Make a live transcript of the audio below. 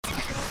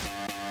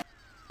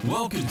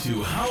Welcome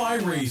to How I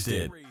Raised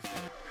It,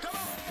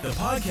 the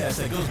podcast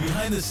that goes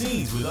behind the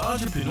scenes with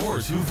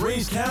entrepreneurs who've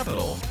raised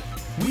capital.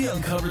 We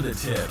uncover the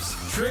tips,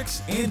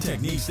 tricks, and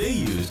techniques they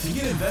use to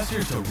get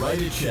investors to write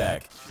a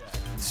check.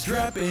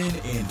 Strap in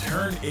and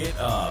turn it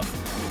up.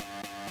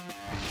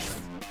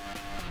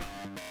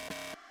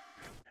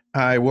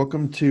 Hi,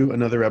 welcome to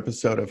another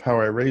episode of How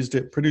I Raised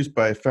It, produced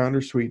by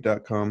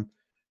Foundersuite.com.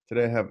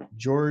 Today I have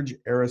George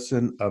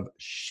Arison of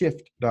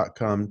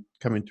Shift.com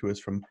coming to us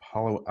from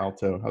Palo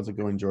Alto. How's it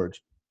going,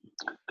 George?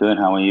 Good.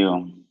 How are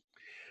you?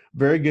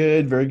 Very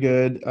good, very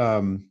good.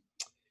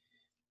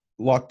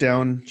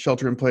 Lockdown,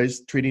 shelter in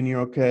place, treating you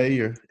okay?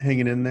 You're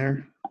hanging in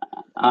there?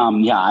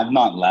 Yeah, I've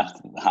not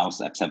left the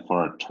house except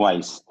for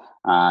twice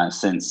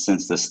since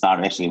the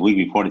start. Actually, a week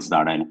before it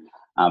started.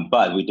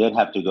 But we did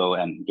have to go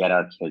and get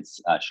our kids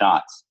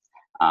shots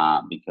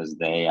because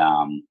they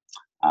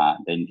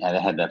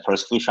had their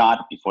first flu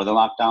shot before the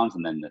lockdowns,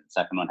 and then the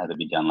second one had to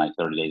be done like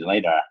 30 days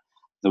later.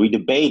 So we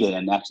debated,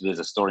 and actually there's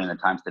a story in the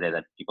Times today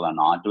that people are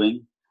not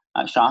doing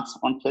shots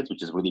on kids,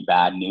 which is really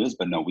bad news.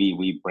 But no,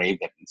 we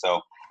braved it, and so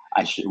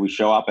we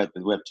show up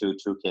we have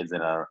two kids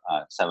that are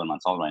 7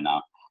 months old right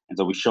now, and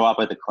so we show up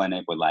at the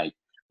clinic with like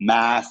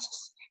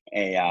masks,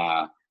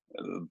 a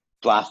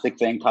plastic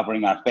thing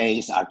covering our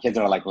face. Our kids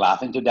are like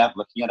laughing to death,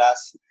 looking at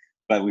us.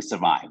 But we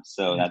survived.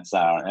 So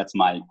that's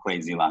my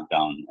crazy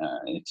lockdown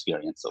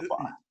experience so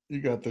far. You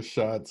got the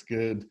shots.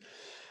 Good.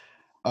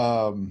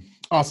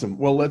 Awesome.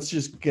 Well, let's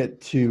just get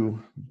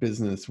to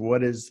business.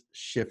 What is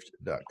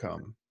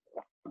Shift.com?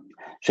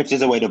 Shift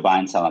is a way to buy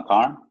and sell a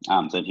car.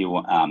 So if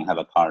you have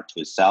a car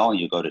to sell,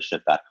 you go to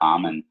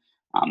Shift.com and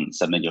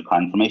submit your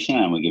car information,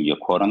 and we'll give you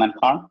a quote on that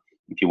car.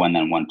 If you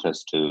then want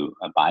us to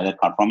buy that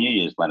car from you,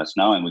 you just let us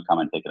know, and we come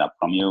and pick it up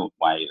from you,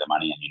 wire you the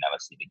money, and you never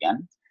see it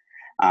again.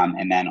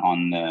 And then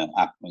on the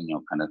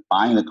kind of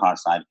buying the car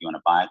side, if you want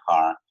to buy a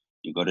car,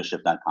 you go to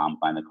Shift.com,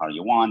 find the car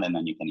you want, and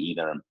then you can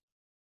either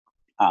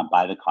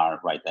buy the car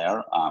right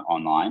there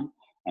online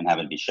and have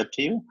it be shipped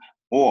to you,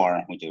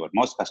 or, which is what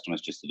most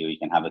customers choose to do, you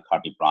can have the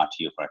car be brought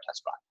to you for a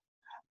test drive.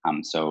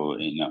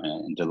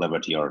 And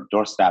delivered to your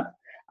doorstep.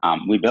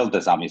 We built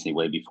this obviously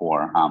way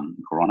before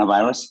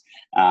coronavirus,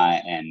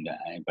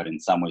 but in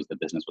some ways the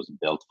business was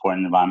built for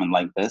an environment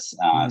like this.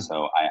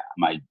 So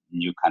my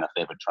new kind of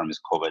favorite term is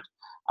COVID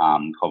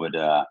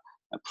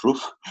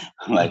proof,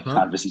 like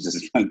obviously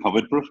just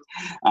COVID proof.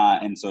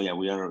 And so yeah,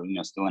 we are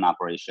still in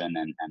operation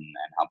and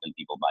helping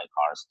people buy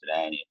cars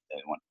today if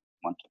they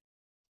want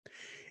to.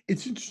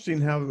 It's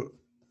interesting how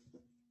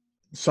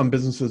some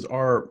businesses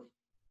are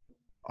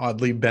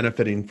oddly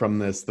benefiting from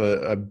this.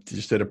 I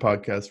just did a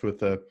podcast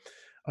with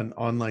an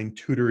online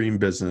tutoring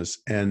business,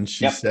 and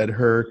she said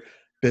her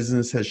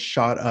business has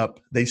shot up.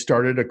 They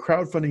started a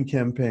crowdfunding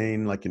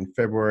campaign like in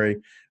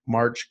February.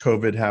 March,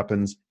 COVID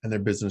happens, and their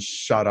business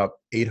shot up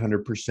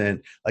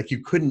 800%. Like,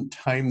 you couldn't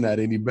time that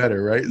any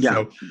better, right? Yeah.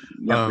 So,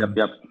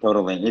 yep.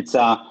 Totally. It's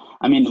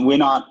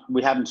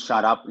we haven't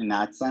shot up in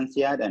that sense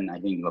yet. And I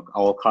think, look,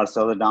 all car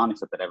sales are down,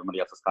 except that everybody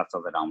else's car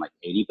sales are down like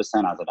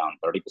 80%. Ours are down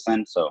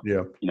 30%. So,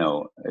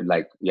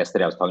 like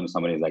yesterday I was talking to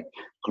somebody like,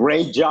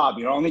 great job.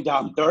 You're only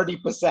down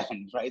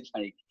 30%, right?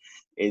 Like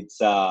it's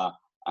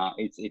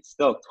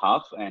still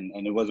tough.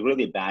 And it was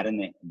really bad in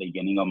the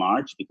beginning of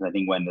March, because I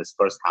think when this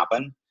first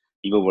happened,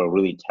 people were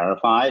really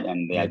terrified,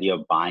 and the idea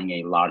of buying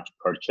a large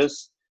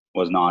purchase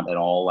was not at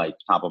all like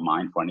top of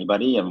mind for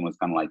anybody. Everyone was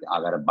kind of like, I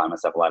got to buy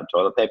myself a lot of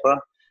toilet paper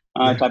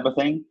type of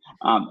thing.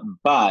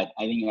 But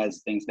I think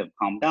as things have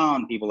calmed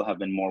down, people have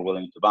been more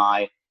willing to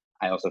buy.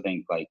 I also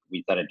think like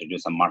we started to do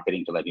some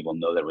marketing to let people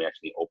know that we're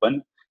actually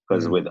open,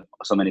 because with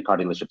so many car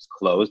dealerships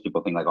closed,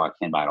 people think like, oh, I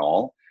can't buy it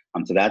all.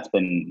 So that's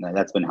been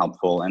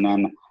helpful. And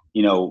then,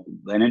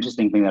 an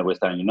interesting thing that we're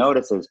starting to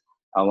notice is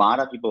a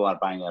lot of people are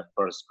buying their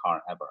first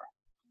car ever.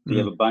 You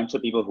have a bunch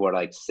of people who are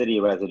like city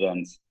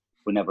residents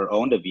who never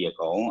owned a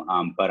vehicle,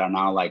 but are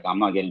now like, I'm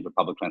not getting to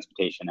public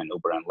transportation and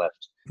Uber and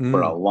Lyft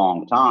for a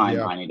long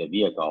time. I need a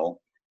vehicle.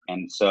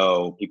 And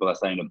so people are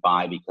starting to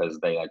buy because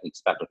they like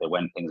expect that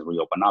when things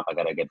reopen up, I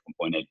got to get from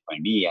point A to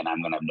point B, and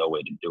I'm going to have no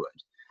way to do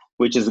it,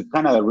 which is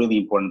kind of a really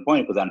important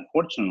point, because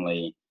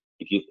unfortunately,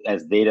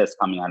 as data is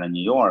coming out of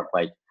New York,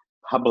 like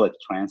public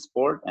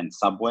transport and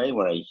subway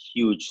were a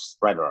huge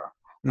spreader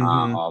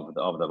of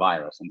the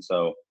virus. And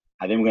so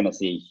I think we're going to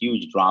see a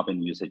huge drop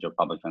in usage of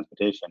public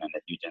transportation and a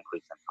huge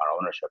increase in car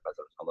ownership as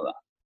a result of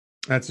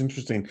that. That's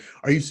interesting.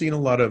 Are you seeing a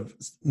lot of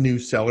new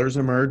sellers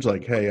emerge?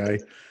 Like, hey,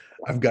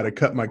 I've got to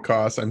cut my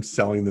costs. I'm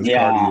selling this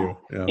car to you.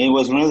 Yeah, it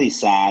was really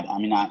sad. I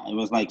mean, it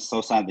was like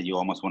so sad that you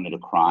almost wanted to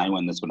cry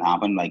when this would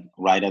happen. Like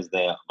right as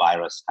the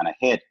virus kind of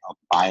hit,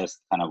 buyers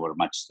kind of were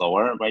much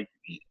slower, right,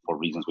 for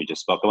reasons we just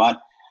spoke about.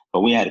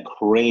 But we had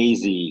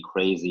crazy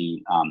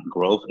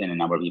growth in a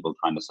number of people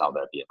trying to sell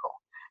their vehicle.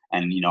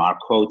 And, our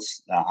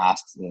quotes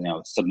asked,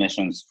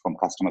 submissions from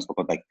customers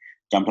like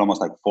jumped almost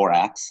like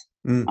 4x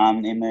in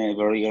the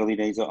very early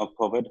days of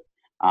COVID.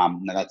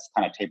 Now that's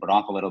kind of tapered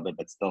off a little bit,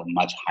 but still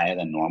much higher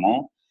than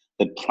normal.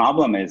 The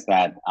problem is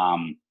that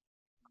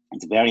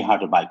it's very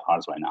hard to buy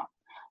cars right now.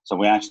 So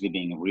we're actually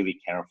being really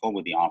careful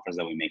with the offers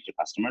that we make to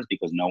customers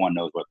because no one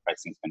knows what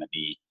pricing is going to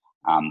be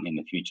in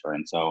the future.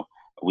 And so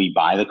we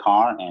buy the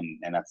car, and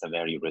that's a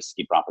very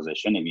risky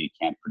proposition if you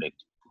can't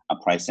predict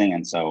pricing.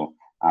 And so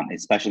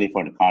especially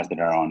for the cars that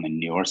are on the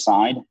newer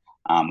side,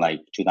 like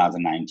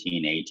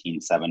 2019,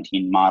 18,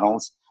 17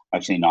 models,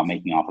 actually not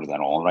making offers at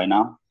all right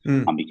now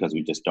because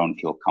we just don't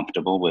feel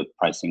comfortable with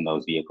pricing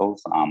those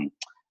vehicles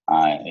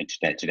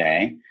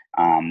today.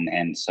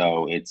 And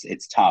so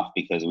it's tough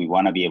because we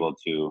want to be able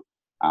to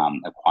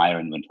acquire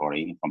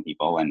inventory from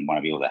people and want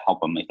to be able to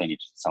help them if they need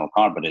to sell a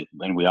car.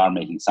 When we are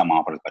making some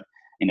offers, but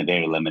in a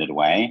very limited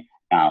way.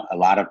 Now, a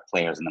lot of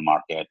players in the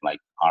market, like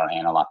our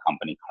analog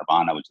company,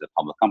 Carvana, which is a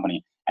public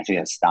company, actually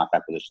has stopped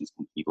acquisitions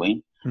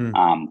completely.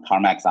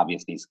 CarMax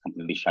obviously is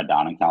completely shut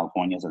down in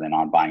California, so they're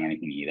not buying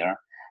anything either.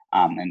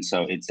 And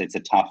so it's a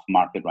tough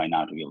market right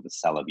now to be able to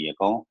sell a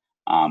vehicle.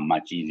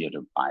 Much easier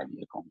to buy a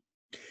vehicle.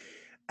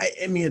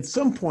 I mean, at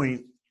some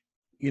point,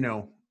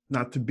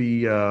 not to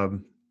be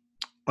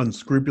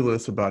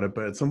unscrupulous about it,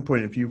 but at some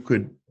point, if you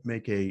could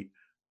make a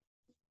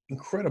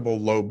incredible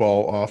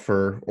lowball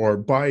offer or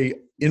buy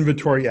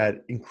inventory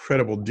at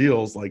incredible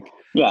deals,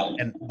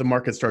 and the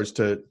market starts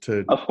to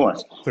of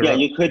course,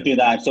 you could do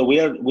that. So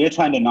we're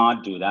trying to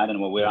not do that, and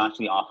what we're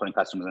actually offering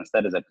customers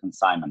instead is a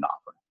consignment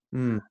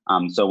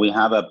offer. So we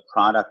have a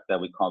product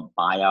that we call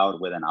buyout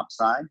with an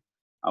upside,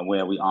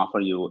 where we offer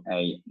you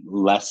a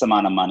less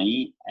amount of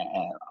money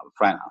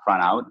front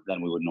out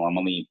than we would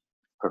normally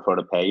prefer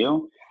to pay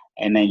you,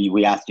 and then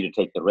we ask you to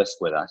take the risk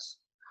with us.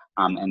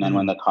 And then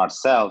when the car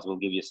sells, we'll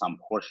give you some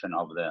portion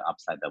of the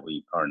upside that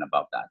we earn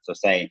above that. So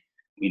say,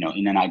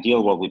 in an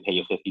ideal world, we pay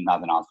you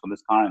 $15,000 for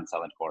this car and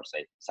sell it for,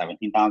 say,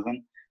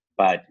 $17,000,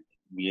 but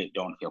we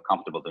don't feel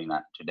comfortable doing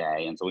that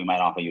today. And so we might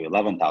offer you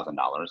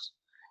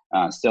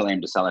 $11,000, still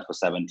aim to sell it for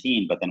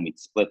 17, but then we'd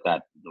split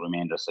the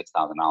remainder $6,000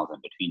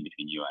 in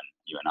between you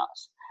and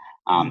us.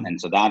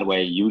 And so that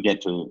way you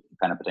get to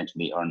kind of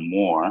potentially earn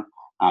more.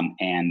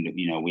 And,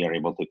 we are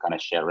able to kind of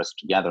share risk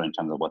together in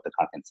terms of what the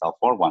car can sell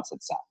for once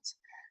it sells.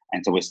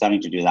 And so we're starting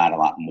to do that a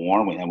lot more.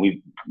 And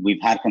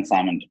we've had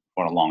consignment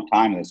for a long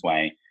time this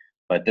way,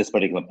 but this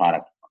particular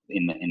product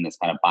in this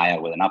kind of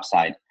buyout with an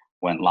upside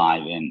went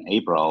live in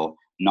April,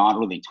 not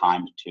really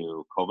timed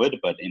to COVID,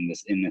 but in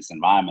this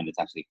environment, it's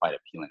actually quite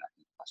appealing, I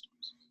think, to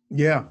customers.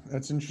 Yeah,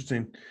 that's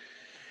interesting.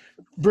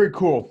 Very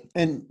cool.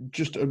 And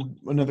just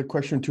another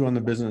question or two on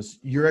the business.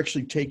 You're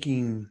actually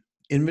taking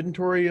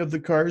inventory of the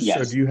cars? Yes.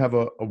 So do you have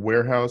a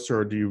warehouse,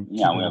 or do you?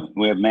 Yeah,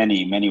 we have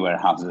many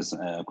warehouses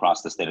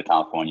across the state of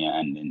California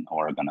and in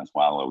Oregon as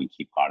well, where we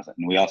keep cars.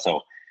 And we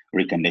also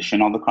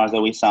recondition all the cars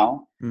that we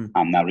sell.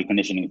 Now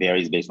reconditioning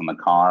varies based on the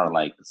car.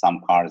 Like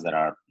some cars that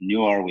are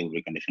newer, we'll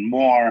recondition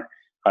more.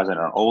 Cars that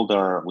are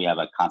older, we have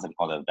a concept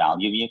called a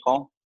value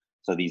vehicle.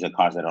 So these are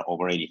cars that are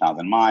over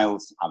 80,000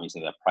 miles. Obviously,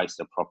 they're priced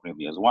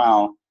appropriately as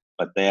well.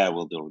 But there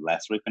we'll do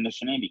less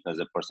reconditioning because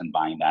the person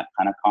buying that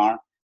kind of car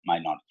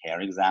might not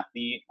care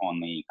exactly on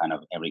the kind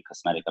of every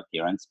cosmetic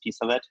appearance piece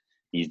of it.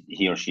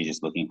 He or she is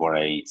just looking for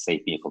a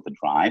safe vehicle to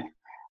drive.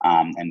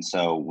 And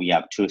so we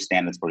have two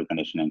standards for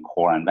reconditioning,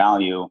 core and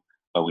value,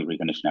 but we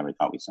recondition every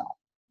car we sell.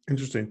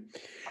 Interesting.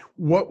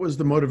 What was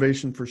the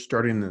motivation for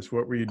starting this?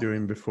 What were you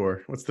doing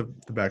before? What's the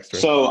backstory?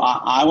 So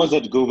I was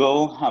at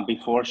Google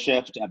before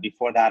Shift.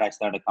 Before that, I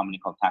started a company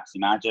called Taxi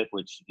Magic,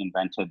 which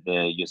invented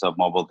the use of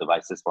mobile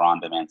devices for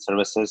on-demand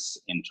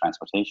services in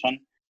transportation.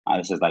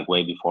 This is like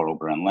way before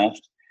Uber and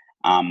Lyft.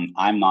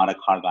 I'm not a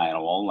car guy at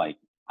all.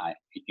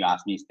 If you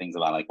ask me things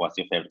about like, what's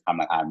your favorite car,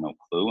 I have no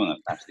clue. And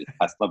it's actually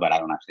Tesla, but I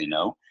don't actually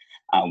know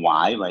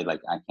why, right?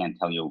 Like I can't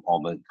tell you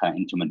all the kind of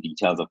intimate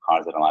details of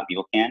cars that a lot of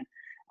people can.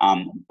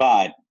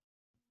 But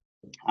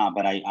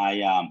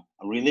I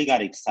really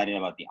got excited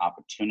about the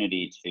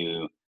opportunity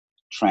to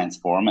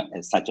transform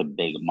such a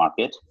big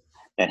market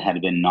that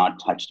had been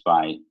not touched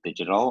by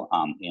digital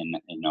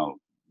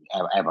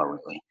ever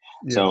really.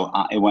 Yeah. So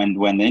when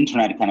the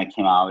internet kind of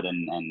came out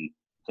and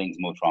things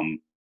moved from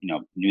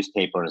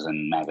newspapers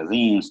and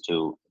magazines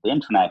to the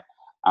internet,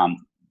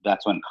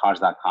 that's when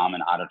Cars.com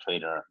and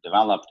AutoTrader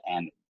developed,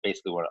 and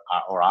basically were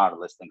our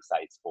listing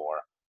sites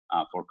for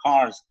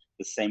cars.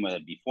 The same way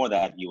that before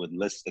that you would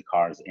list the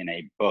cars in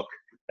a book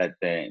that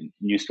the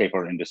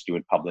newspaper industry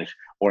would publish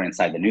or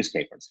inside the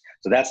newspapers.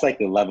 So that's like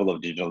the level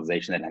of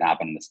digitalization that had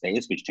happened in the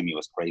States, which to me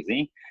was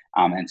crazy.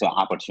 And so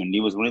opportunity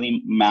was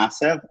really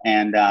massive.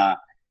 And I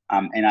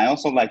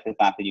also like the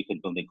fact that you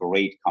could build a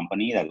great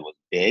company that was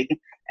big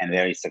and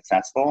very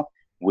successful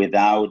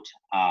without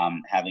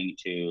having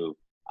to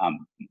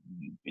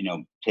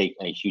take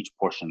a huge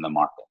portion of the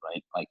market,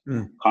 right? Like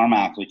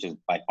CarMax, which is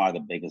by far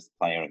the biggest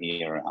player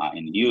here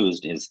in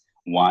used, is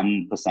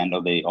 1%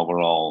 of the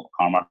overall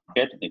car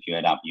market if you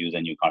add up used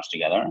and new cars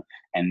together.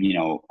 And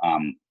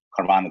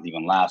Carvana is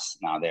even less.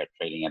 Now they're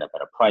trading at a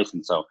better price,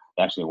 and so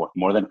they actually worth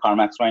more than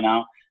CarMax right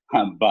now,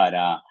 but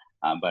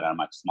are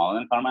much smaller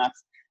than CarMax.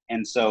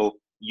 And so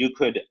you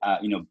could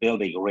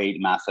build a great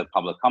massive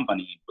public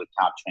company with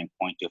capturing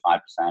 0.25%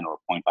 or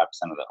 0.5%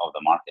 of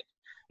the market,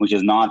 which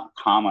is not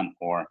common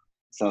for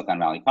Silicon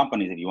Valley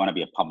companies, if you want to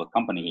be a public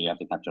company, you have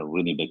to capture a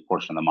really big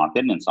portion of the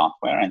market in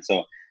software. And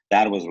so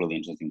that was really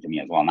interesting to me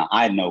as well. Now,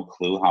 I had no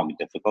clue how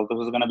difficult it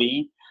was going to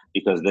be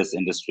because this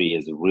industry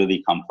is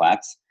really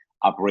complex.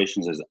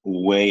 Operations is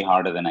way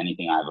harder than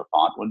anything I ever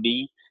thought would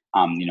be.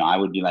 I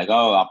would be like,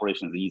 oh,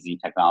 operations is easy,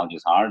 technology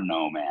is hard.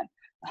 No, man.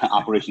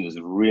 Operations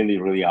is really,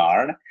 really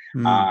hard.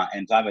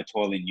 And so I have a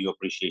totally new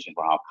appreciation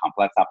for how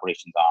complex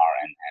operations are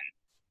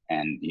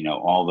and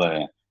all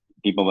the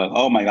people like,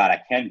 oh my God,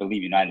 I can't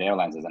believe United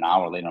Airlines is an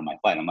hour later on my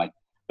flight. I'm like,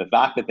 the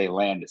fact that they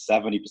land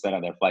 70%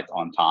 of their flights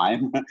on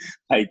time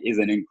like is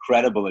an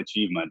incredible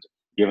achievement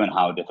given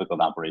how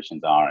difficult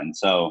operations are. And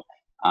so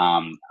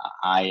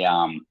I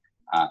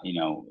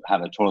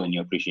have a totally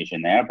new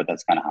appreciation there, but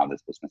that's kind of how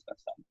this business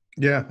gets done.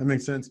 Yeah, that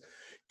makes sense.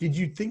 Did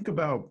you think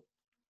about,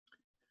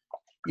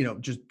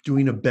 just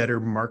doing a better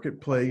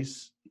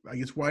marketplace? I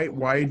guess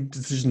why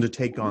decision to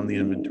take on the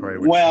inventory?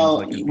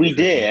 Well, we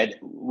did.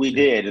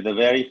 The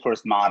very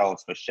first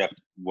models for Shift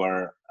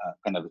were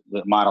kind of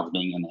the models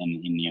being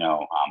in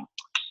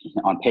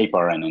on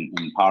paper and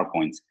in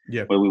PowerPoints,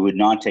 where we would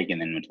not take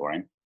in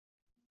inventory.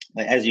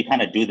 But as you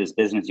kind of do this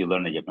business, you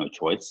learn that you have no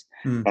choice.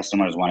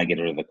 Customers want to get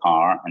rid of the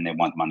car and they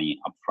want money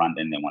up front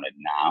and they want it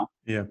now.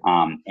 Yeah.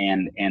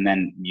 And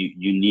then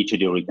you need to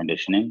do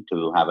reconditioning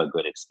to have a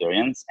good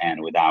experience,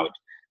 and without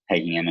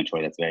taking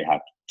inventory, that's very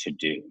hard to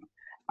do.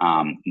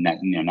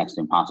 Next to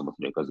impossible to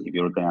do, because if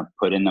you're going to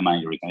put in the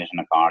money to recondition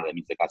a car, that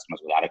means the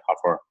customer's without a car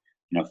for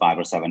 5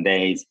 or 7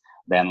 days.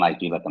 Then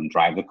you let them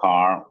drive the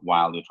car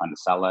while you're trying to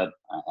sell it.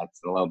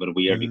 That's a little bit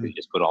weird because you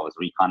just put all this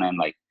recon in.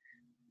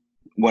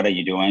 What are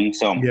you doing?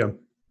 So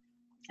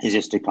it's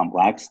just too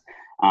complex.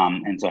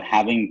 And so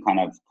having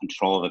kind of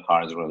control of the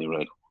car is really,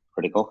 really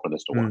critical for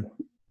this to work.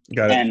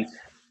 Got it. And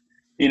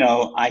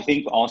I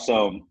think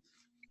also,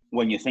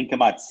 when you think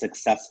about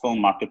successful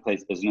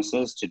marketplace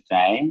businesses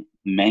today,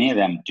 many of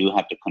them do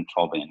have to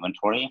control the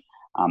inventory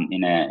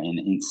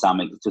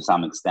to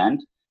some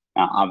extent.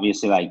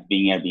 Obviously,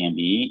 being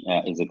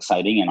Airbnb is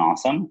exciting and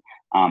awesome,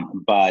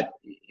 but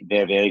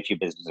there are very few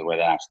businesses where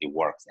that actually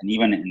works. And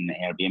even in the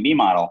Airbnb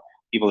model,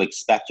 people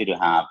expect you to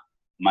have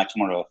much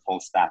more of a full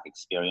stack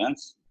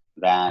experience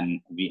than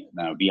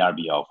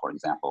VRBO, for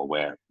example,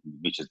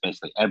 which is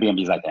basically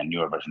Airbnb is like a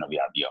newer version of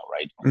VRBO,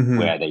 right?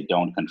 Where they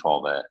don't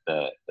control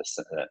the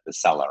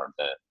seller,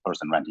 the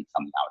person renting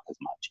something out as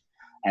much.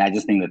 And I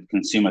just think that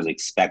consumers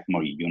expect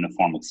more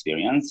uniform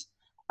experience.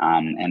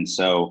 And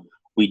so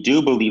we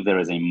do believe there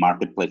is a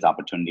marketplace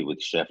opportunity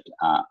with Shift,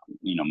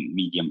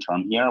 medium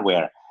term here,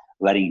 where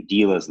letting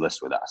dealers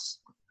list with us.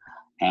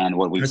 And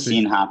what we've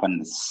seen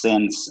happen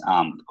since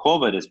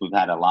COVID is we've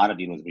had a lot of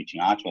dealers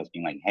reaching out to us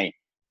being like, hey,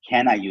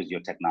 can I use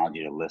your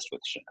technology to list with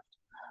Shift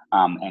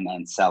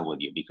and sell with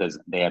you? Because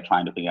they are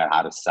trying to figure out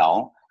how to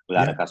sell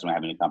without a customer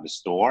having to come to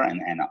store.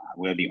 And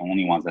we're the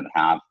only ones that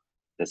have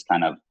this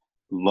kind of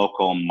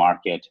local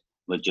market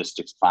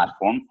logistics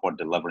platform for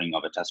delivering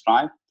of a test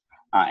drive.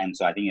 And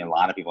so I think a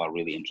lot of people are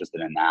really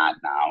interested in that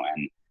now.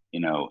 And,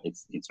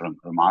 it's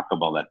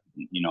remarkable that,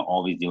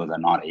 all these dealers are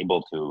not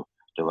able to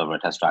deliver a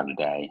test drive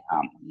today.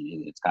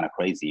 It's kind of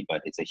crazy,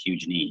 but it's a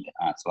huge need.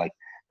 So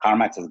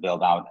CarMax has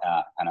built out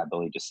an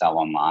ability to sell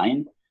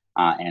online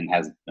and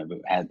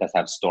does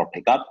have store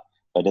pickup,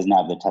 but doesn't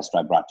have the test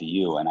drive brought to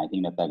you. And I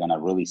think that they're going to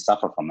really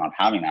suffer from not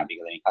having that,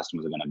 because any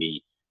customers are going to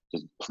be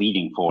just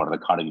pleading for the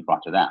car to be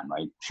brought to them,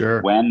 right?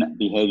 Sure. When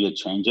behavior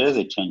changes,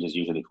 it changes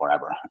usually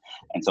forever.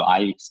 And so I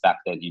expect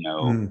that,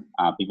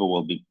 people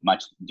will be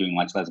doing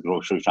much less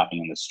grocery shopping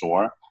in the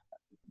store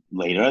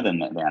later than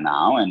they are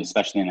now. And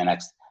especially in the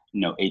next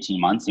 18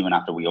 months, even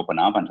after we open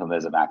up until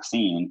there's a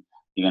vaccine,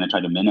 you're going to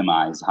try to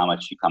minimize how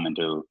much you come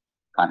into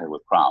contact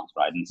with crowds,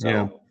 right? And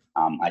so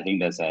I think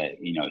there's a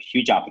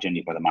huge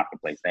opportunity for the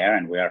marketplace there,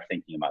 and we are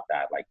thinking about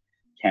that.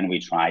 Can we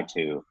try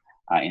to,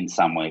 in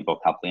some way, both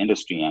help the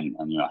industry and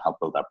help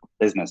build up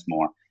business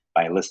more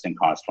by listing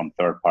cars from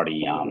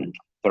third-party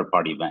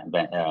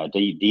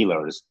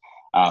dealers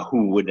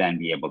who would then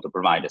be able to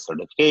provide a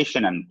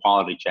certification and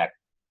quality check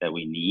that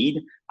we need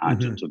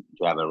to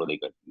have a really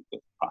good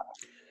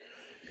product.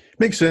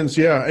 Makes sense,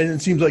 yeah. And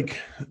it seems like,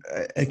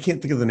 I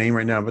can't think of the name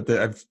right now, but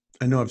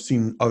I know I've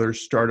seen other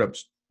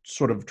startups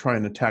sort of try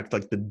and attack the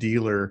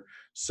dealer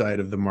side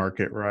of the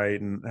market, right?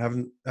 And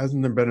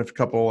hasn't there been a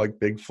couple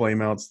big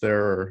flameouts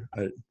there?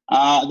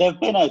 There've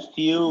been a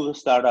few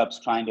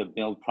startups trying to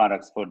build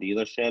products for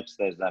dealerships.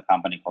 There's a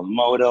company called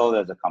Modo.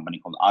 There's a company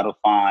called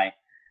AutoFi.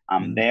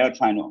 They are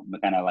trying to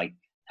kind of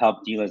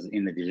help dealers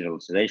in the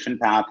digitalization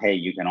path. Hey,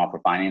 you can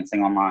offer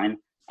financing online.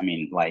 I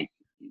mean,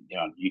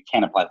 you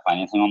can't apply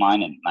financing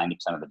online in 90%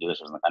 of the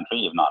dealerships in the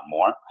country, if not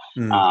more.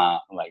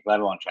 Let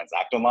alone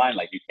transact online.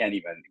 You can't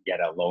even get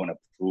a loan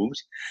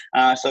approved,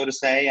 so to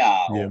say,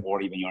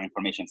 or even your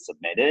information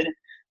submitted.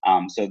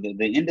 So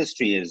the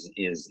industry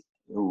is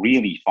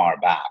really far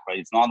back, right?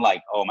 It's not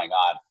oh my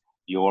God,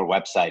 your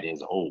website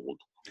is old.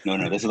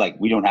 No, this is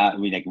we don't have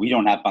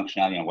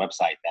functionality on a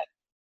website that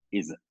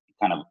is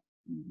kind of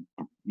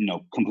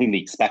completely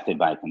expected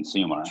by a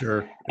consumer.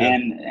 Sure. Yeah.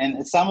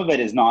 And some of it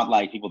is not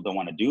people don't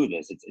want to do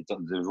this. It's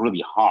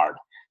really hard.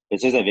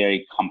 this is a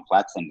very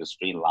complex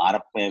industry, a lot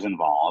of players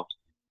involved.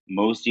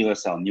 Most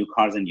dealers sell new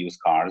cars and used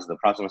cars. The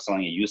process of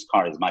selling a used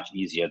car is much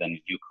easier than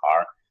a new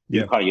car.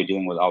 New car, you're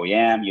dealing with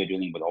OEM, you're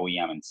dealing with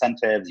OEM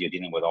incentives, you're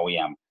dealing with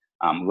OEM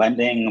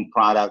lending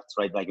products,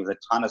 right? Like there's a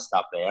ton of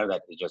stuff there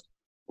that is just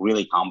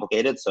really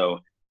complicated. So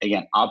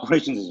again,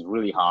 operations is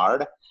really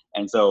hard.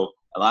 And so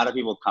a lot of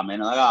people come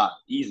in and like,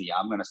 easy,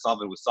 I'm going to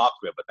solve it with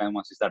software. But then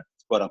once you start,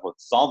 quote unquote,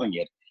 solving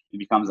it, it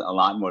becomes a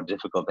lot more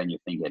difficult than you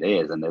think it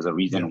is. And there's a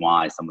reason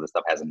why some of the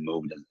stuff hasn't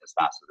moved as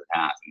fast as it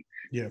has. And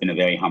it's been a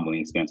very humbling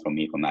experience for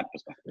me from that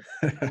perspective.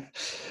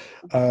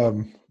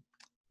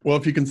 Well,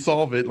 if you can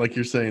solve it, like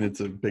you're saying, it's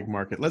a big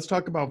market. Let's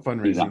talk about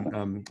fundraising. Exactly.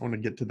 I want to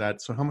get to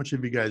that. So how much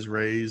have you guys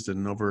raised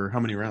and over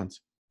how many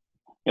rounds?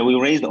 Yeah, we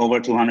raised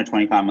over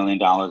 $225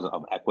 million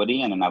of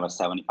equity and another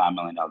 $75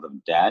 million of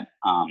debt.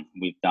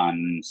 We've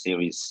done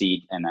Series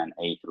C and then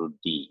A through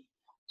D.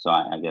 So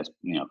I guess,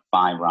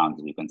 5 rounds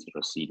if you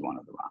consider seed one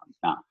of the rounds.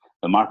 Now,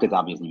 the market's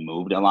obviously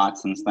moved a lot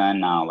since then.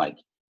 Now, like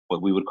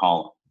what we would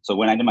call, so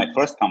when I did my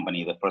first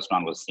company, the first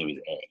round was Series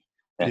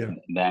A.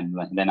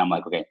 Then I'm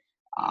like, okay,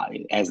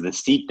 as the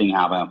seed thing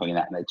happened,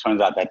 and it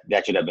turns out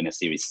that should have been a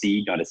Series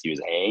C, not a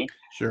Series A.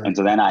 Sure. And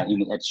so then at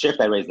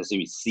Shift, I raised the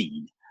Series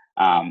C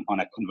on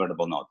a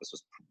convertible note. This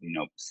was,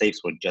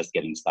 safes were just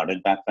getting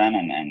started back then,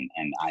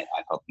 and I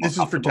felt more. This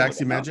is for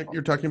Taxi Magic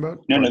you're talking about?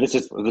 No, this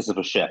is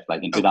for Shift.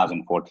 Like in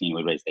 2014,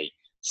 we raised a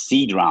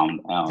seed round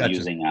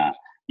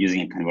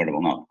using a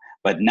convertible note.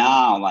 But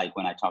now, like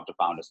when I talk to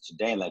founders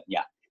today, like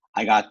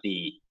I got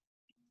the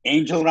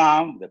angel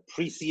round, the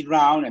pre-seed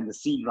round, and the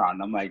seed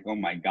round. I'm like, oh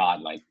my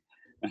god, like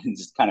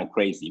it's just kind of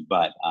crazy.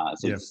 But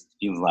so it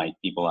feels like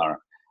people are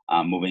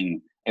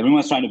moving.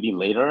 Everyone's trying to be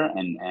later,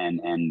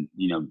 and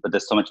but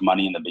there's so much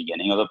money in the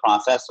beginning of the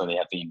process, so they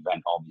have to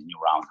invent all these new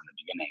rounds in the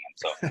beginning. And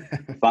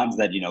so funds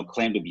that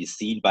claim to be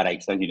seed, but I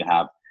expect you to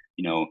have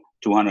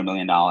 $200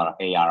 million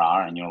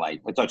ARR, and you're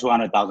like, it's a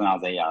 $200,000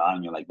 ARR,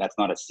 and you're like, that's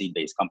not a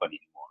seed-based company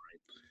anymore,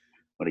 right?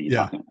 What are you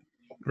talking about?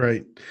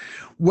 Right.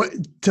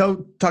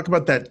 Talk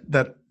about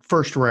that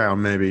first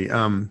round, maybe.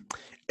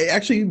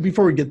 Actually,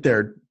 before we get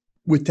there,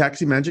 with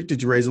Taxi Magic,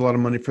 did you raise a lot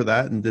of money for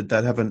that, and did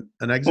that have an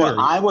exit? Well,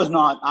 I was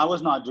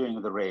not doing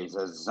the raise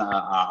as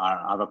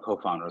our other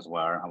co-founders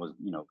were. I was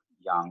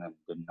young and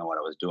didn't know what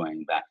I was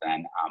doing back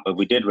then. But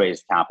we did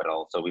raise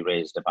capital, so we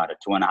raised about a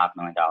 $2.5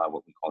 million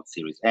what we called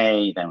Series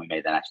A. Then we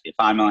made that actually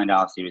a $5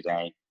 million Series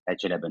A.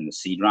 That should have been the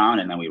seed round,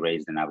 and then we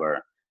raised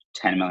another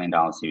 $10 million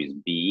Series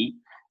B.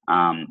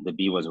 The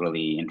B was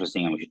really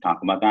interesting, and we should talk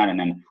about that. And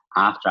then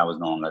after I was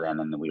no longer there,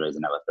 then we raised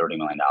another $30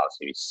 million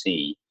Series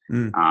C.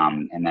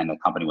 And then the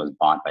company was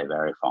bought by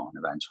Verifone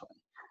eventually.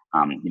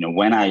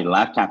 When I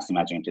left Taxi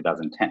Magic in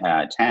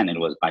 2010, it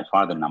was by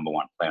far the number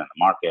one player in the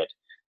market.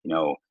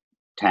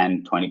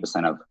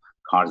 10-20% of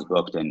cars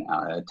booked and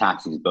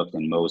taxis booked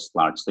in most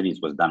large cities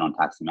was done on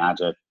Taxi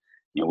Magic.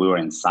 We were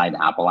inside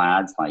Apple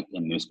ads, like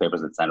in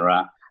newspapers,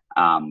 etc.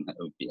 As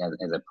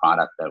a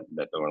product that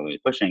they were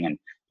really pushing. And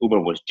Uber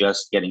was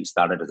just getting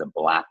started as a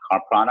black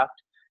car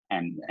product,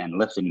 and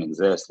Lyft didn't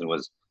exist. It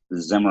was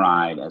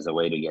Zimride as a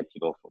way to get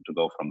people to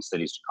go from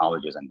cities to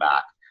colleges and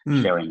back,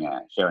 sharing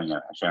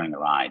a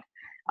ride.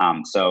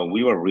 So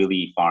we were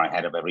really far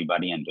ahead of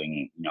everybody and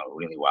doing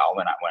really well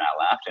when I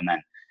left. And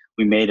then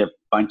we made a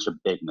bunch of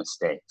big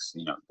mistakes.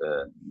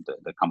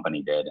 The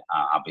company did,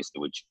 obviously,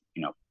 which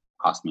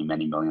cost me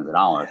many millions of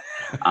dollars.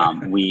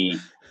 We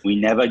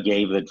never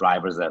gave the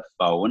drivers a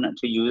phone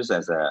to use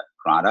as a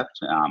product.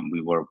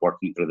 We were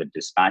working through the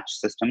dispatch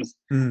systems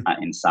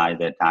inside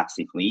the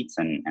taxi fleets,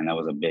 and that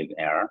was a big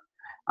error.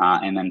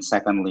 And then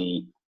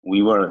secondly,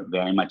 we were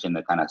very much in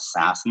the kind of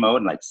SaaS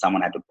mode, like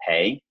someone had to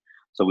pay.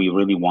 So we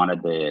really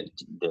wanted the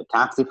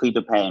taxi fleet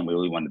to pay, and we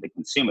really wanted the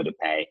consumer to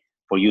pay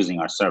for using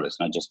our service,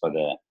 not just for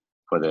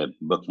the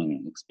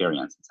booking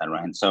experience, et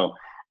cetera. And so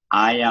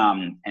I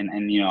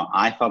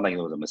I felt like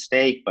it was a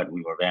mistake, but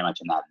we were very much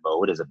in that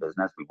mode as a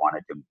business. We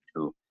wanted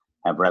to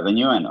have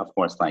revenue, and of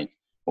course, like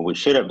what we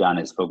should have done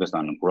is focused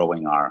on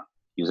growing our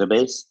user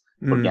base.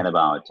 Forget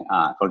about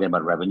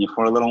revenue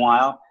for a little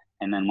while,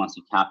 and then once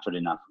you captured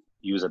enough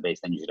user base,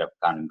 then you should have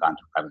gone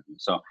to revenue.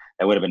 So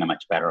that would have been a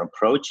much better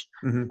approach.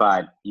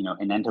 But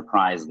in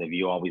enterprise, the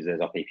view always is,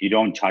 okay, if you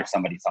don't charge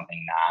somebody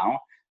something now,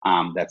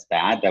 that's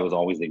bad. That was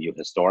always the view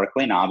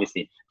historically. Now,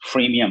 obviously,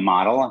 freemium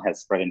model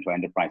has spread into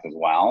enterprise as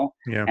well.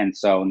 Yeah. And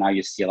so now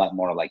you see a lot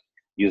more like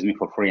use me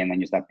for free and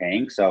then you start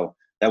paying. So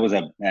that was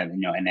an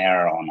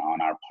error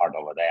on our part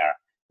over there,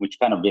 which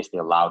kind of basically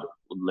allowed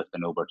Lyft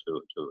and Uber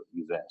to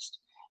exist.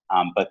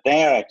 But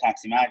there at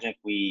Taxi Magic,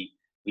 we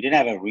did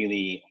have a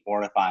really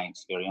horrifying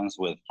experience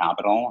with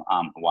capital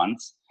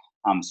once.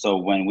 So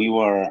when we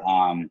were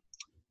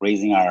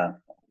raising our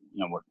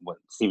what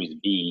Series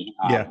B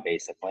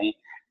basically.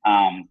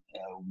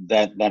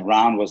 That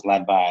round was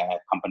led by a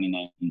company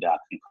named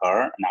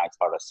Concur. Now it's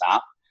part of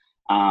SAP.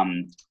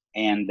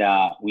 And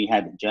we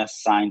had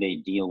just signed a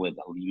deal with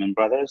Lehman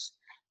Brothers,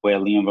 where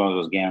Lehman Brothers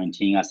was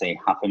guaranteeing us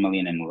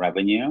 $500,000 in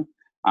revenue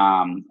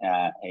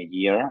a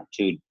year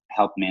to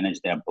help manage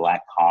their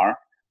black car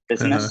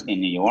business in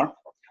New York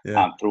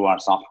through our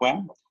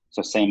software.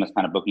 So same as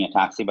kind of booking a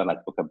taxi, but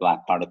like book a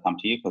black car to come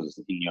to you, because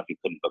in New York you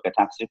couldn't book a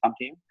taxi to come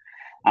to you.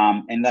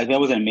 And like that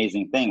was an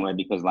amazing thing, right?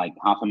 Because like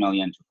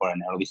 $500,000 for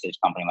an early stage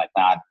company like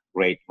that,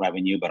 great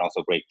revenue, but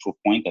also great proof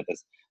point that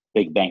this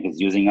big bank is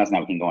using us.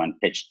 Now we can go and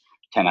pitch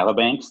 10 other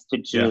banks to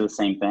do the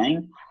same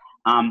thing.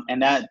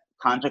 And that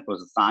contract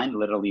was signed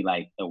literally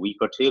like a week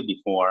or two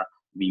before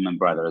Lehman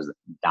Brothers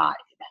died,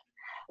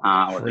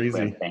 or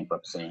declared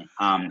bankruptcy.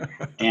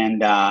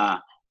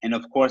 And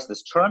of course,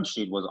 this term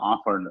sheet was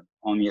offered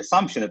on the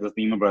assumption that this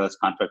Lehman Brothers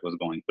contract was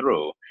going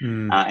through.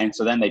 And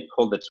so then they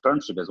pulled the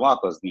term sheet as well,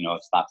 because,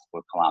 stocks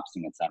were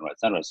collapsing, et cetera, et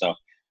cetera. So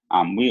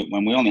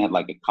when we only had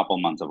like a couple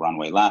months of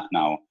runway left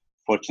now,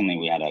 fortunately,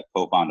 we had a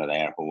co-founder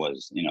there who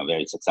was,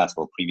 very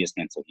successful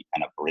previously. And so he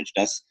kind of bridged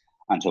us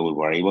until we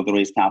were able to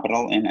raise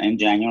capital in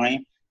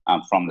January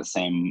from the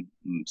same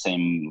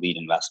lead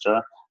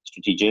investor,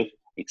 Strategic,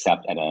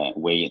 except at a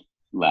way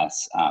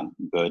less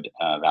good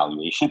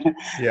valuation.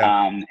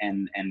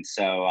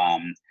 So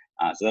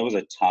that was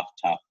a tough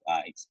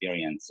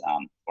experience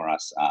for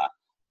us,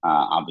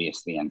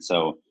 obviously. And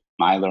so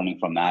my learning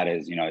from that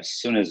is, as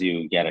soon as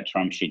you get a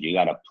term sheet, you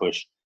got to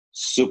push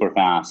super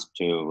fast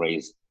to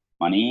raise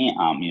money,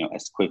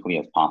 as quickly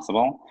as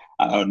possible.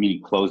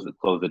 Meaning close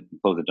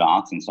the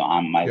docs. And so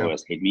my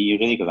lawyers hate me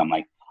usually, because I'm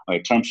like, all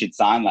right, term sheet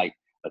signed, like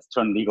let's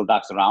turn legal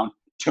docs around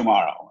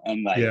tomorrow.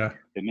 And like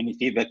the minute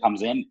feedback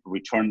comes in,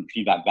 return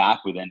feedback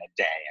back within a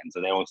day. And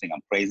so they always think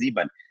I'm crazy,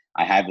 but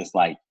I have this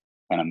like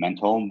kind of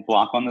mental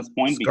block on this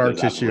point. Scar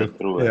tissue. I've lived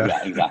through it.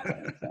 Yeah,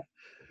 exactly. So.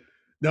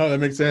 No, that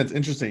makes sense.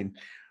 Interesting.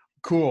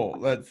 Cool.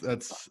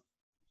 That's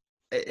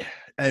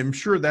I'm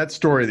sure that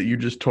story that you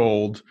just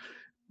told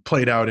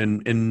played out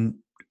in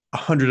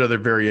 100 other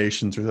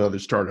variations with other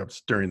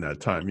startups during that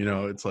time.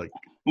 It's like,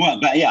 well,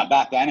 but yeah,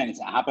 back then, and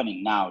it's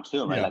happening now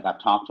too, right? Like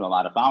I've talked to a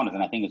lot of founders,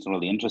 and I think it's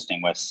really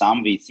interesting where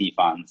some VC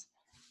funds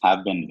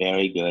have been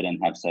very good and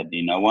have said,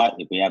 you know what,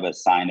 if we have a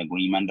signed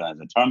agreement as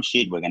a term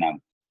sheet, we're going to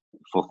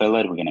fulfill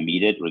it, we're going to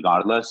meet it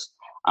regardless.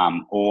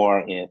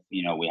 Or if,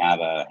 we have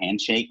a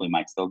handshake, we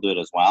might still do it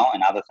as well.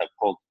 And others have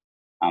pulled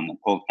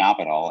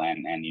capital,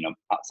 and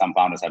some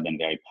founders have been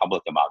very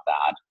public about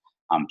that,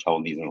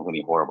 told these are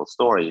really horrible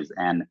stories.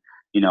 And,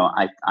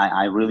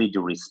 I really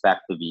do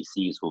respect the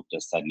VCs who've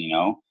just said,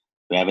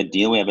 we have a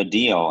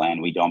deal,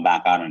 and we don't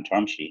back out on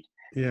term sheet.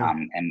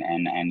 And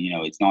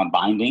it's not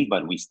binding,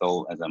 but we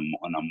still, in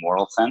a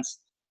moral sense,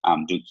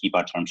 do keep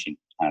our term sheet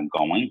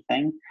going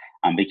thing.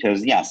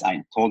 Because yes,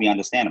 I totally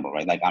understandable,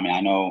 right? Like, I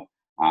know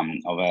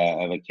of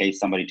a case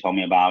somebody told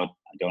me about,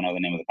 I don't know the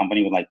name of the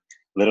company, but like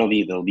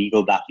literally the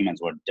legal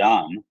documents were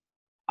done,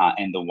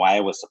 and the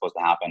wire was supposed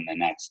to happen the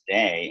next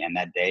day, and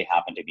that day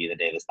happened to be the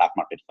day the stock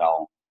market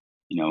fell,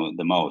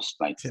 the most,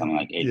 like something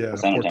like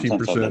 8% or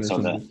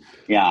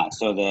 10%.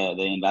 So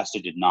the investor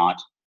did not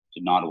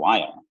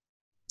wire.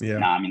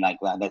 Now, like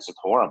that's just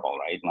horrible,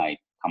 right? Like,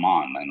 come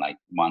on, and like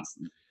once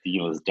the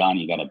deal is done,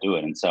 you got to do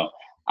it. And so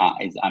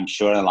I'm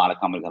sure a lot of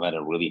companies have had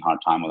a really hard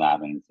time with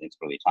that, and it's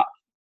really tough.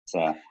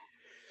 So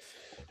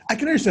I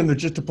can understand that,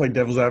 just to play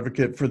devil's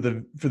advocate for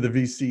the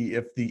VC,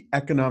 if the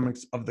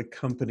economics of the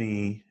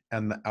company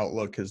and the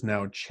outlook has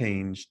now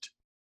changed,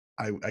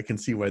 I can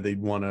see why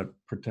they'd want to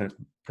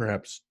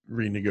perhaps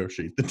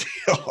renegotiate the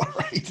deal.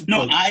 Right?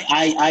 No,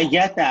 I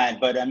get that,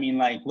 but I mean,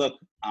 like, look,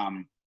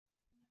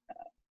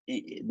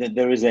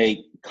 there is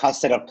a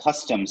set of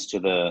customs to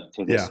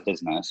this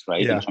business,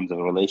 right? In terms of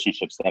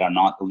relationships that are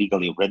not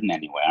legally written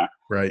anywhere,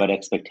 but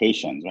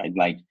expectations, right?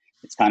 Like,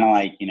 it's kind of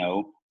like,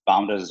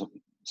 founders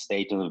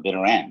stay to the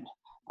bitter end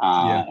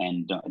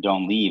and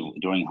don't leave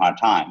during hard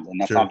times, and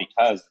that's not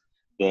because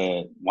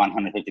the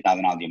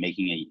 $150,000 you're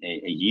making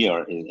a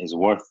year is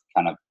worth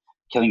kind of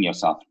killing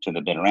yourself to the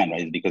bitter end,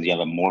 right? It's because you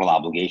have a moral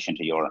obligation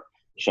to your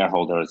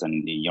shareholders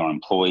and your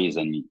employees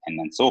and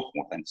so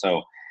forth. And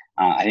so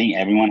I think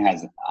everyone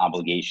has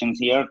obligations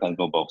here that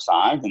go both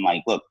sides. And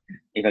like, look,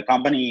 if a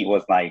company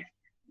was like,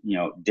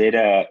 did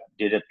a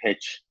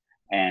pitch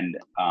and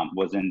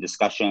was in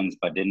discussions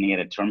but didn't get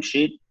a term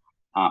sheet,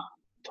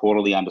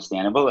 totally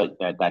understandable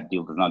that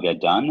deal does not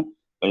get done.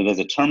 But if there's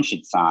a term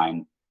sheet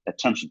signed,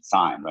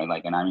 right?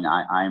 Like, and I mean,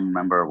 I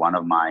remember one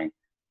of my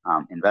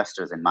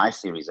investors in my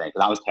Series A,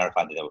 because I was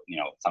terrified that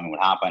something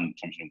would happen,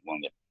 term sheet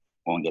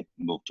won't get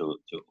moved to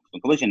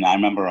conclusion. And I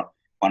remember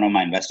one of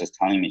my investors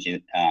telling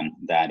me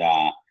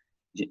that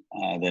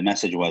the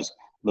message was,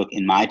 look,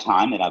 in my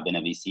time that I've been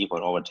a VC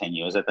for over 10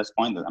 years at this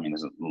point, I mean,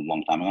 this is a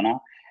long time ago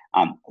now,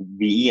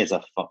 we as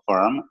a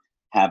firm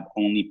have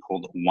only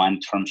pulled one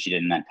term sheet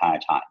in that entire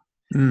time.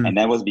 And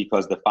that was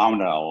because the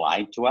founder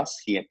lied to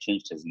us. He had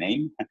changed his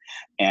name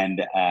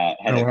and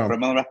had a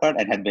criminal record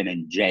and had been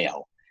in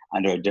jail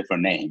under a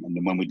different name. And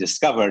then when we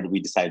discovered, we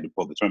decided to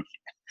pull the term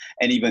sheet.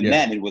 And even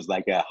then, it was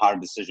like a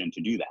hard decision to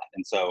do that.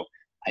 And so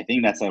I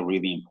think that's a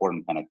really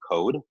important kind of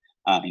code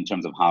in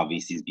terms of how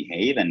VCs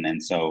behave.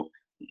 And so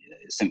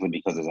simply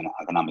because there's an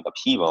economic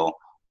upheaval,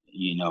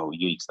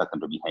 you expect them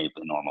to behave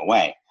the normal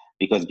way.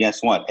 Because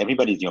guess what?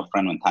 Everybody's your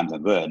friend when times are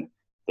good.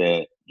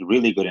 The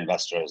really good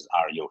investors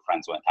are your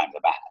friends when times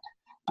are bad.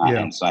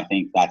 And so I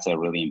think that's a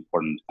really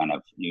important kind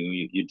of,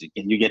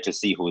 you get to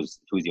see who's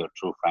your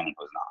true friend and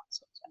who's not.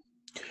 So.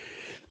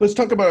 Let's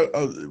talk about,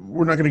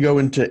 we're not going to go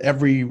into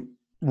every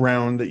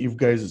round that you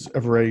guys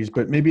have raised,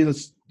 but maybe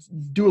let's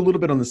do a little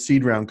bit on the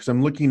seed round, because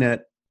I'm looking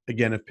at,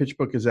 again, if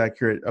PitchBook is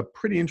accurate, a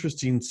pretty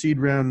interesting seed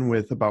round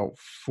with about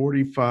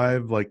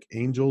 45 like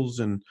angels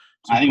and.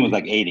 I think it was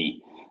like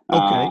 80. Okay.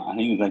 I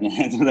think it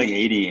was like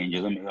 80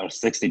 angels, or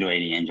 60 to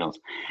 80 angels.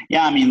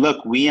 Yeah, I mean,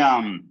 look, we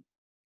I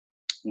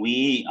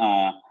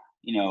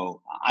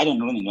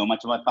don't really know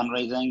much about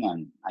fundraising,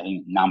 and I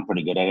think now I'm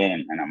pretty good at it,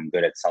 and I'm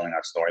good at selling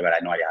our story, but I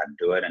had no idea how to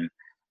do it. And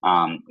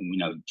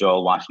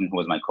Joel Washington, who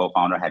was my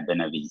co-founder, had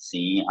been a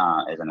VC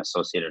as an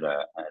associate at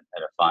a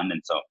fund,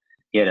 and so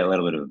he had a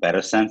little bit of a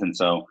better sense. And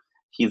so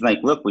he's like,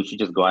 "Look, we should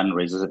just go out and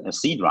raise a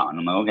seed round."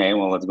 I'm like, "Okay,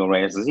 well, let's go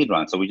raise a seed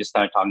round." So we just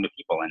started talking to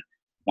people, and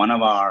one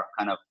of our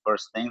kind of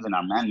first things in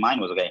our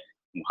mind was, okay,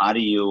 how do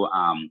you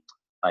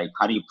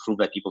prove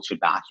that people should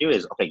back you?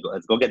 Is, okay,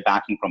 let's go get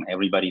backing from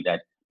everybody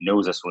that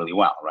knows us really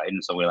well, right?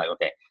 And so we're like,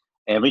 okay,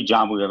 every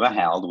job we've ever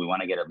held, we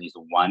want to get at least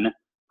one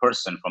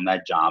person from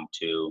that job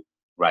to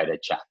write a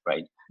check,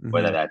 right? Mm-hmm.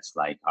 Whether that's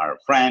like our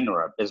friend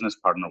or our business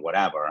partner,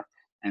 whatever.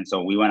 And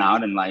so we went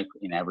out and, like,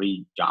 in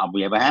every job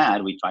we ever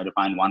had, we tried to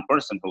find one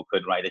person who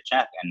could write a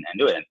check and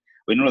do it. And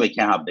we didn't really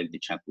care how big the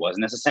check was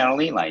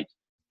necessarily. Like,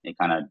 it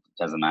kind of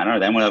doesn't matter.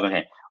 Then we're like,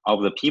 okay,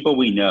 of the people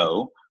we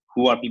know,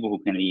 who are people who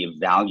can be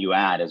value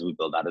add as we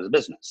build out as a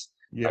business?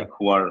 Yeah. Like,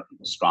 who are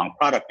strong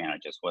product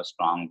managers, who are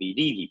strong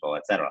BD people,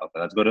 et cetera. Okay,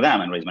 let's go to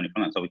them and raise money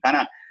from them. So we kind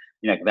of,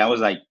 that was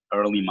like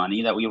early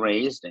money that we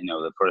raised.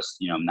 The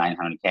first,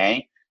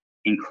 $900K.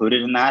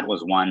 Included in that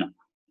was one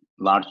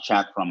large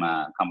check from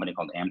a company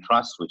called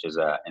AmTrust, which is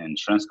an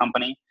insurance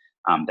company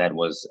that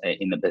was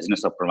in the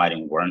business of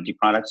providing warranty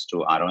products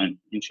to auto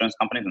insurance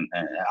companies and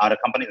auto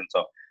companies. And so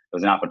there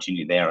was an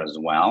opportunity there as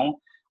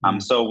well.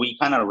 So we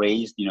kind of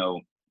raised,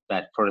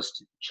 that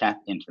first check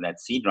into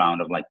that seed round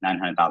of like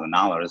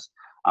 $900,000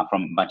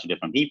 from a bunch of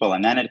different people.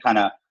 And then it kind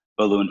of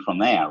ballooned from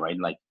there, right?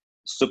 Like,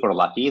 super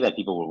lucky that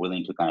people were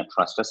willing to kind of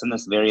trust us in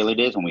this very early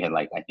days when we had,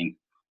 like, I think,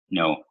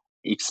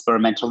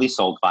 experimentally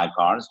sold 5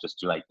 cars just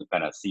to, like, to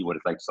kind of see what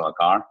it's like to sell a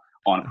car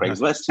on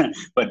Craigslist,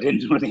 but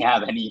didn't really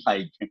have any,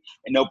 like,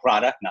 no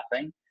product,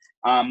 nothing.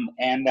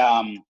 And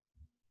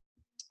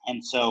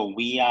so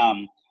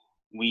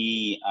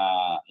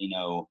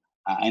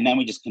and then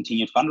we just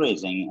continued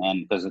fundraising.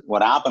 And because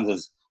what happens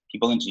is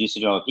people introduce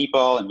you to other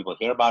people and people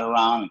hear about it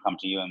around and come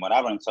to you and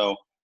whatever. And so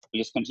we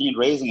just continued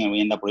raising, and we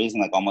ended up raising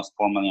like almost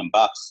 $4 million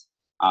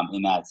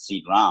in that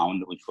seed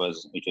round, which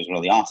was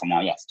really awesome.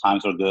 Now, yes,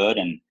 times were good,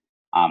 and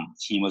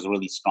team was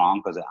really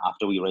strong, because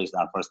after we raised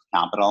our first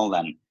capital,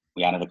 then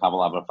we added a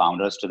couple of other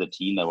founders to the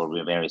team that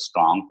were very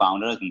strong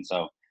founders. And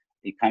so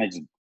it kind of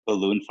just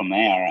ballooned from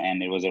there,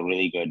 and it was a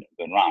really good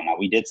round. Now,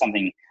 we did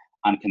something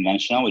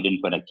unconventional. We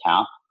didn't put a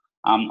cap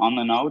on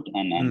the note,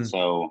 and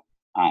so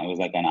it was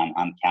like an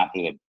uncapped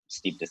with a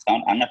steep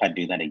discount. I don't know if I'd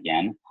do that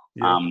again,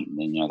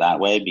 that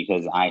way,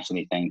 because I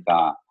actually think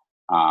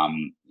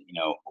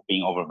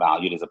being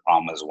overvalued is a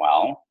problem as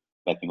well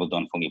that people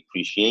don't fully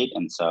appreciate.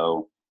 And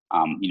so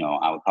I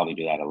would probably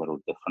do that a little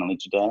differently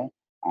today,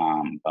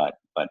 but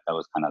that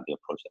was kind of the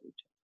approach that we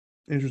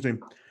took. Interesting.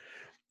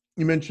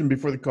 You mentioned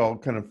before the call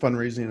kind of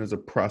fundraising as a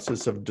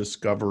process of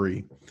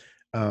discovery.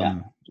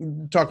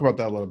 Talk about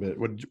that a little bit.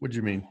 What do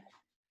you mean?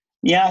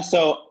 Yeah,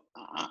 so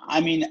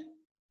I mean,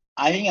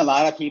 I think a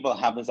lot of people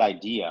have this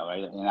idea,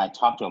 right? And I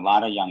talk to a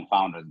lot of young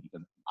founders,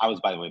 because I was,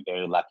 by the way,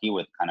 very lucky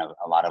with kind of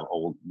a lot of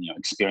old,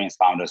 experienced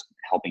founders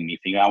helping me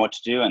figure out what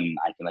to do. And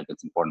I feel like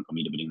it's important for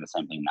me to be doing the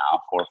same thing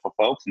now for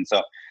folks. And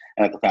so,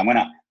 like, okay, I'm going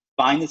to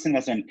find this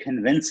investor and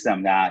convince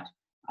them that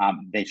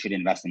they should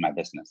invest in my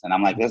business. And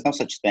I'm like, there's no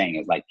such thing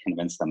as, like,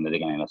 convince them that they're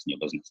going to invest in your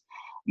business.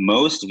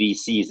 Most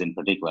VCs in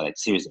particular, like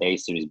Series A,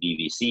 Series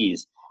B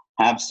VCs,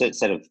 have a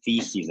set of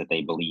theses that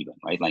they believe in,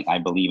 right? Like, I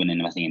believe in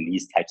investing in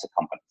these types of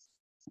companies.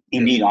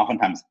 Indeed,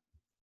 oftentimes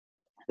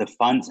the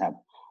funds have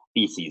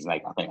theses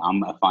like, okay,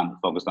 I'm a fund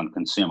focused on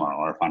consumer,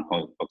 or a fund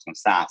focused on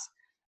SaaS,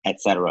 et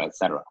cetera, et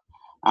cetera.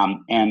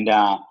 And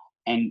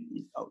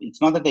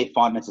it's not that they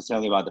thought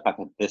necessarily about the fact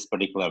that this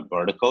particular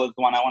vertical is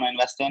the one I want to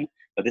invest in,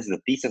 but this is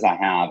a thesis I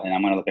have, and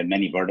I'm going to look at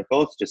many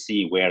verticals to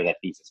see where that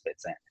thesis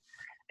fits in.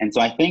 And so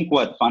I think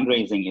what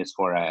fundraising is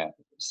for a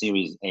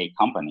Series A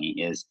company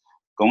is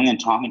going and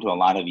talking to a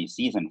lot of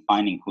VCs and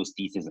finding whose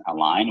thesis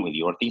align with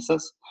your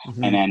thesis,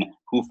 and then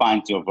who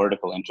finds your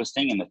vertical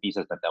interesting in the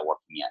thesis that they're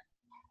working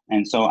in.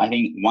 And so I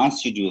think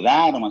once you do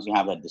that, and once you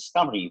have that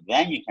discovery,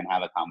 then you can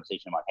have a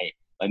conversation about, hey,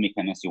 let me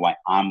convince you why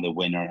I'm the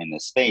winner in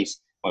this space,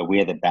 why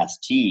we're the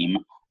best team,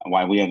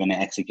 why we are going to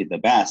execute the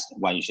best,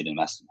 why you should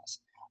invest in us.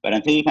 But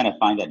until you kind of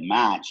find that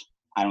match,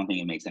 I don't think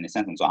it makes any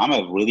sense. And so I'm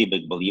a really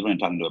big believer in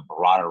talking to a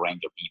broader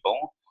range of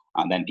people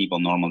than people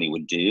normally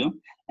would do.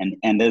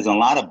 And there's a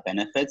lot of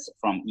benefits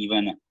from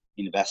even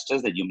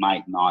investors that you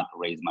might not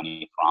raise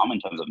money from,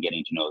 in terms of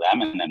getting to know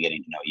them and then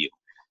getting to know you.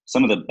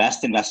 Some of the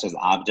best investors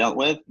I've dealt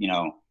with,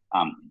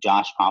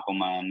 Josh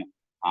Koppelman,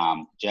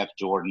 Jeff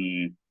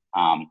Jordan,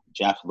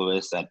 Jeff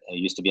Lewis that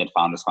used to be at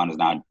Founders Fund is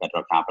now at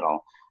Bedrock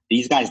Capital.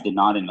 These guys did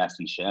not invest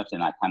in Shift,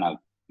 and I kind of,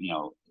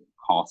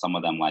 call some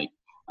of them like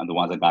the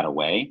ones that got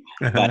away.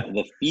 But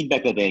the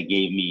feedback that they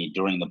gave me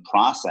during the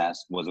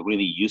process was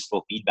really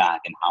useful feedback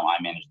in how I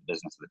managed the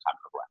business as the time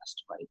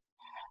progressed,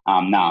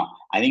 right? Now,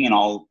 I think in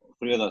all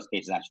three of those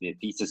cases, actually, the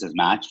thesis is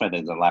matched, right?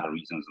 There's a lot of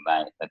reasons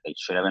that they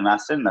should have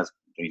invested, and there's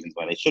reasons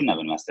why they shouldn't have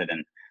invested.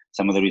 And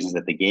some of the reasons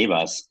that they gave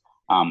us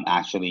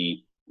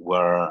actually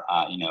were,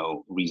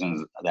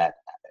 reasons that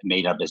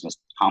made our business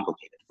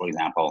complicated. For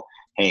example,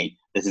 hey,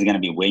 this is going to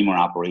be way more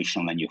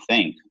operational than you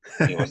think.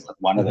 It was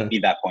one of the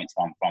feedback points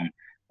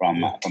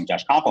from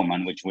Josh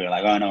Koppelman, which we were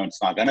like, oh no,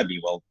 it's not going to be.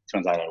 Well, it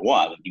turns out it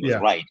was, and he was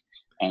right.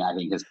 And I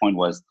think his point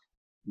was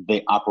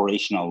the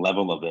operational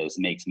level of this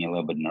makes me a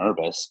little bit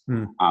nervous.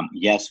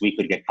 Yes, we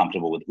could get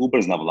comfortable with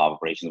Uber's level of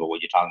operations, but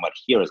what you're talking about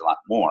here is a lot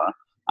more.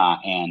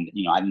 And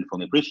I didn't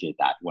fully appreciate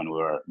that when we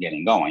were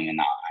getting going, and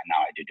now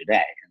I do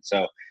today. And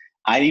so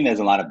I think there's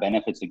a lot of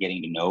benefits to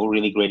getting to know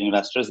really great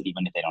investors,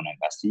 even if they don't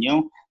invest in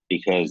you,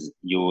 because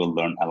you will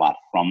learn a lot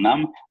from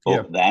them,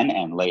 both then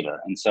and later.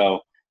 And so,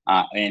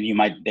 and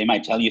they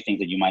might tell you things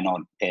that you might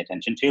not pay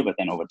attention to, but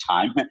then over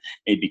time,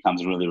 it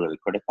becomes really, really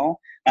critical.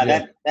 Now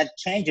that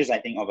changes, I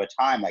think, over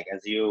time. Like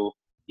as you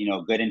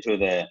get into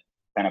the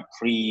kind of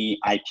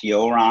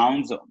pre-IPO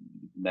rounds,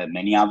 that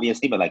many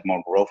obviously, but like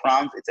more growth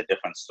rounds, it's a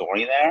different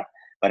story there.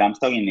 But I'm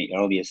still in the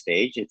earliest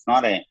stage.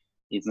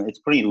 It's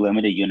pretty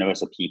limited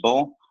universe of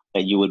people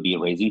that you would be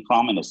raising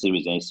from in a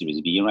Series A, Series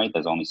B, right?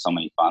 There's only so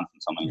many funds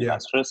and so many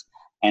investors.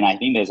 And I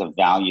think there's a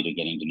value to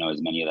getting to know as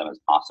many of them as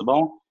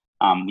possible.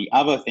 The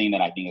other thing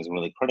that I think is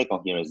really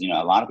critical here is, a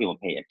lot of people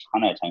pay a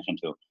ton of attention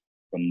to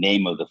the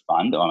name of the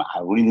fund, or I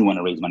really want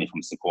to raise money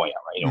from Sequoia,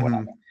 right? Or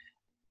whatever.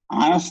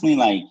 Honestly,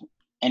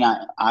 and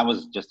I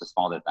was just as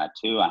fault at that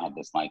too. I had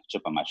this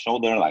chip on my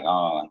shoulder,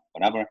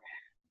 whatever.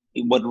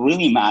 What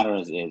really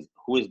matters is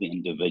who is the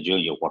individual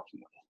you're working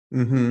with.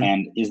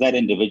 And is that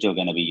individual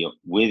going to be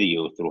with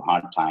you through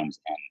hard times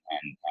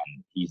and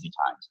easy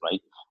times,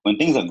 right? When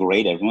things are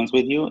great, everyone's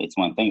with you. It's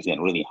when things get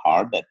really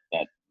hard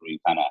that we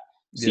kind of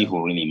see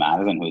who really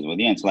matters and who's with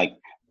you. And it's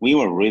we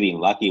were really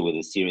lucky with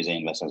the Series A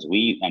investors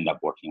we end up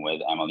working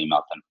with. Emily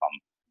Melton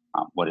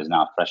from what is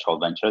now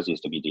Threshold Ventures,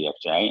 used to be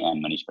DFJ,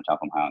 and Manish Patel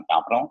from Highland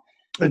Capital.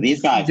 So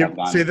these guys have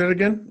gone. Say that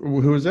again.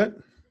 Who is that?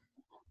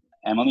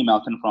 Emily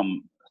Melton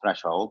from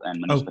Threshold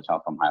and Manish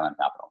Patel from Highland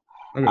Capital.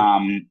 Okay.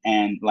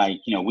 And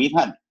we've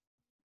had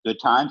good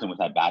times and we've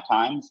had bad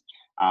times.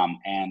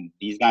 And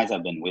these guys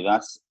have been with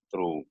us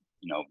through,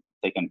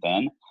 thick and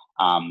thin,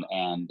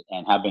 and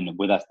have been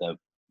with us the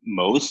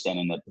most and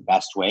in the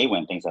best way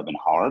when things have been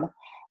hard.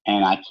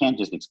 And I can't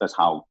just express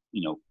how,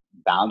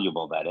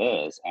 valuable that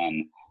is.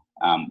 And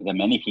there are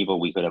many people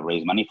we could have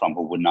raised money from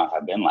who would not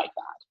have been like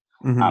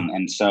that.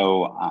 And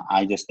so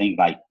I just think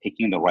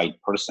picking the right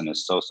person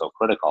is so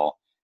critical,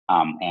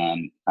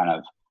 and kind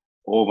of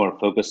over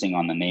focusing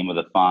on the name of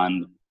the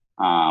fund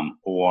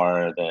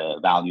or the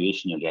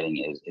valuation you're getting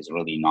is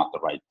really not the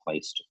right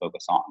place to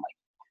focus on.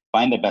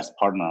 Find the best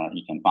partner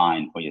you can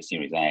find for your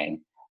Series A,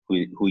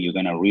 who you're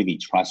going to really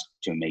trust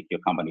to make your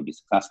company be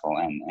successful,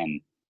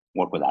 and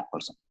work with that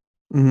person.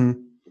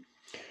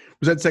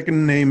 Was that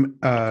second name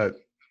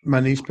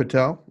Manish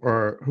Patel,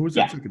 or who was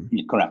that second?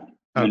 Correct.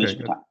 Okay, Manish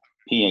Patel.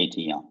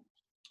 P-A-T-L.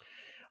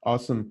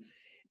 Awesome.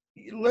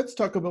 Let's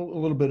talk a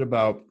little bit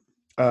about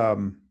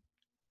down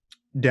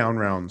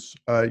rounds.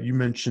 You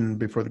mentioned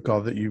before the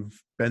call that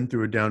you've been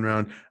through a down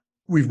round.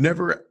 We've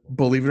never,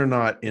 believe it or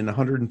not, in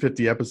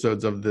 150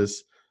 episodes of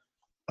this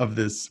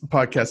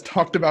podcast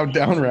talked about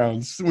down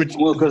rounds, which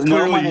because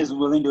no one's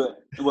willing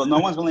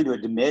to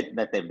admit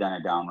that they've done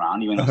a down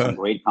round, even though some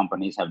great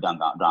companies have done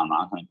down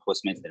rounds. I mean,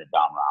 Postmates did a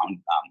down round.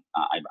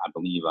 I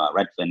believe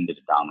Redfin did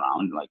a down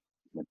round.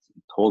 It's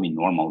totally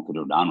normal to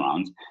do down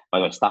rounds. By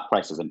the way, stock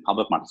prices in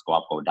public markets go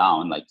up, go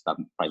down. Stock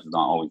prices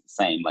aren't always the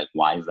same.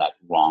 Why is that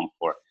wrong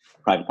for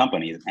private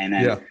companies? And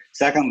then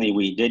secondly,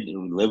 we did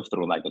live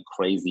through a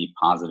crazy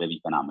positive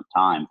economic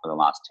time for the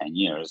last 10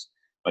 years,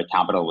 but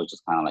capital was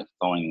just kind of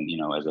throwing,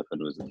 as if it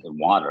was in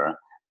water,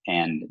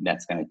 and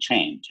that's going to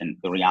change. And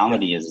the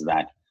reality is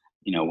that,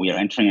 we are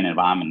entering an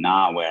environment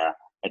now where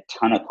a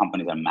ton of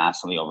companies are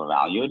massively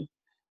overvalued.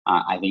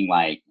 I think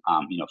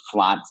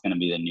flat is going to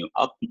be the new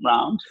up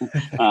round,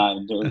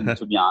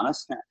 to be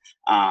honest.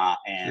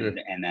 And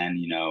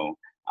then,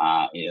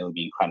 it'll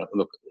be incredible.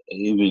 Look,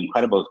 it'll be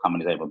incredible if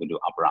companies are able to do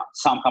up round.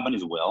 Some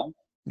companies will,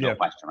 no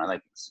question, right?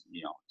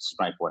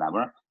 Stripe,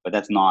 whatever, but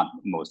that's not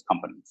most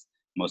companies.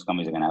 Most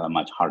companies are going to have a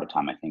much harder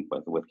time, I think,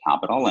 with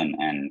capital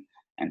and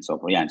so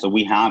forth. Yeah. And so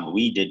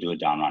we did do a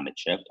down round at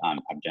Shift. I've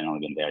generally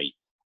been very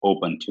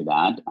open to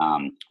that.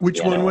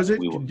 Which one was it?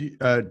 Can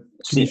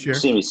you share?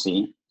 Series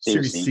C.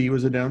 Series C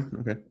was it down?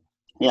 Okay.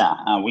 Yeah,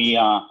 we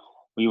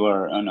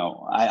were.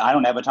 I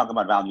don't ever talk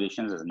about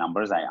valuations as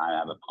numbers. I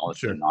have a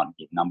policy to not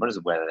give numbers,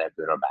 whether they're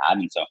good or bad.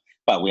 And so,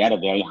 but we had a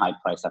very high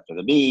price after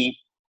the B.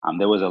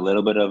 There was a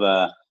little bit of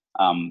a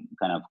kind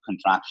of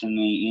contraction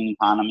in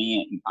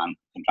economy.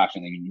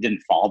 Contraction, it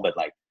didn't fall, but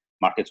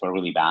markets were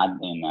really bad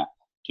in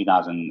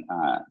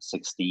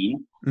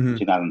 2016,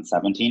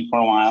 2017 for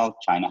a while.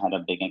 China had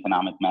a big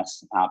economic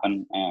mess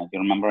happen, if you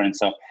remember. And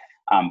so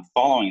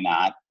following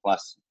that,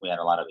 plus we had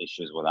a lot of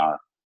issues with our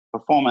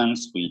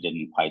performance. We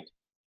didn't quite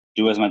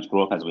do as much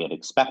growth as we had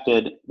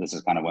expected. This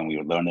is kind of when we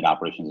learned that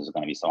operations is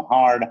going to be so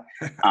hard.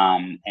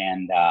 And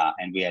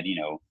we had,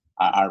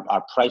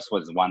 our price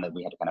was one that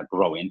we had to kind of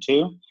grow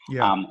into.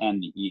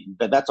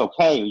 But that's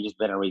okay. We just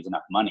better raise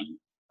enough money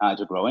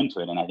to grow into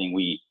it. And I think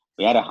we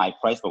had a high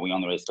price, but we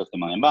only raised $50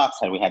 million.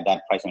 Had we had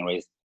that price and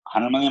raised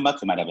 $100 million,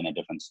 it might have been a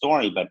different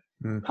story. But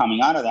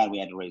coming out of that, we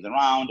had to raise a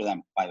round. And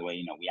then, by the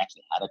way, we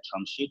actually had a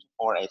term sheet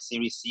for a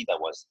Series C that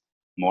was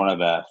more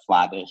of a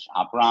flattish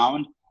up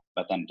round.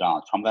 But then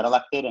Donald Trump got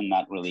elected, and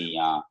that really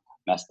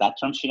messed that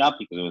term sheet up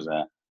because it was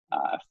a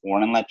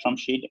foreign-led term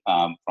sheet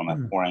from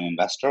a foreign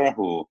investor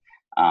who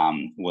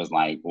was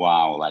like,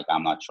 wow, like,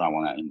 I'm not sure I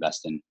want to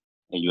invest in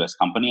a U.S.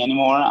 company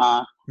anymore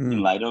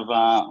in light of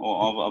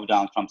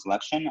Donald Trump's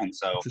election. And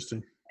so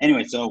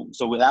anyway, so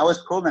that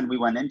was cool. Then we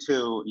went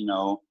into,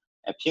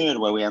 a period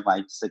where we had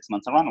like 6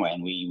 months of runway,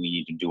 and we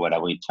needed to do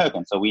whatever it took.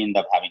 And so we ended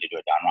up having to do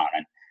a down round.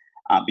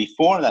 And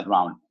before that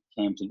round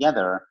came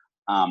together,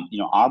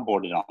 our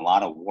board did a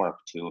lot of work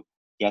to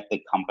get the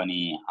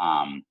company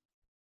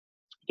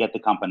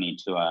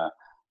to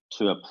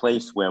a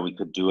place where we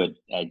could do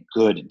a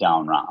good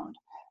down round.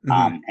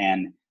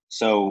 And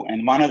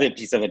one other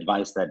piece of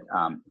advice that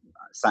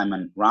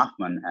Simon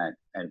Rothman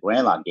at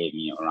Greylock gave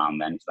me around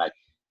then is like,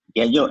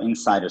 get your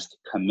insiders to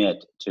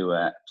commit to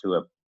a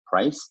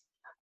price,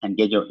 and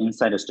get your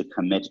insiders to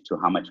commit to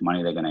how much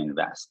money they're going to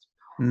invest,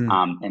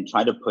 and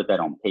try to put that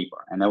on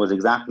paper. And that was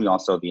exactly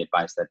also the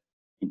advice that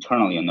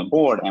internally on the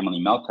board, Emily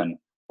Melton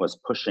was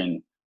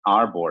pushing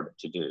our board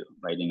to do,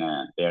 right, in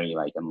a very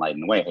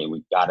enlightened way. Hey,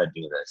 we got to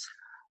do this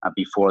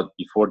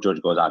before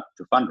George goes out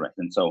to fundraise.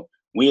 And so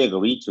we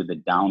agreed to the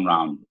down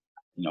round,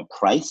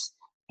 price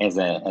as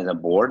a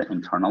board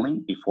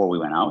internally before we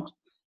went out,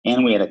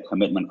 and we had a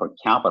commitment for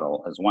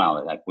capital as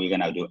well. Like, we're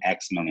going to do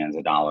X millions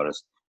of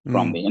dollars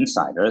from the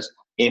insiders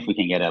if we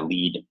can get a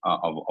lead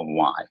of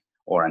Y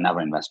or another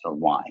investor of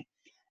Y,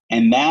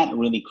 and that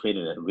really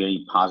created a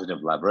really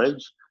positive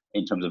leverage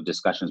in terms of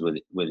discussions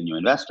with new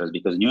investors,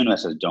 because new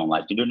investors don't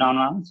like to do down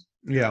rounds.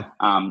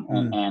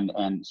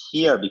 And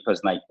here,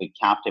 because the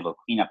cap table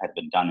cleanup had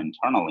been done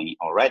internally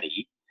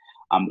already,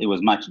 it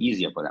was much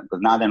easier for them,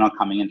 because now they're not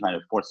coming in trying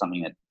to force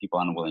something that people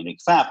are unwilling to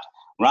accept.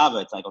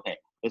 Rather, it's like, okay,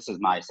 this is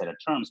my set of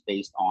terms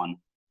based on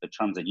the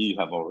terms that you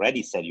have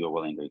already said you're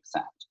willing to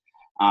accept.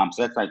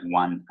 So that's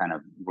one kind of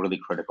really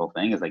critical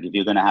thing, is if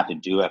you're going to have to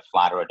do a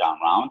flat or a down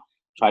round,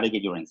 try to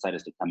get your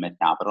insiders to commit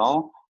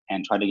capital,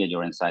 and try to get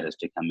your insiders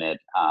to commit,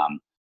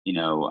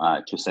 to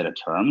a set of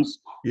terms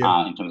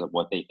in terms of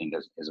what they think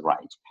is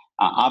right.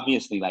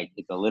 Obviously,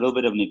 it's a little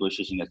bit of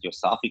negotiation with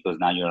yourself, because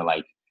now you're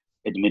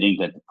admitting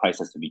that the price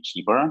has to be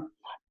cheaper.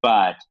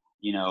 But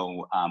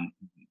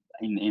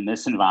in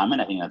this environment,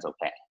 I think that's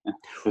okay.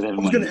 I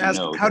was going to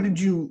ask, how did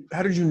you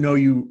know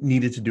you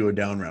needed to do a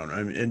down round?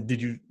 And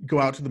did you go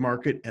out to the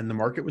market and the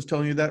market was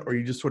telling you that, or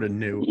you just sort of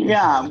knew?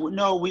 Yeah,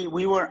 no,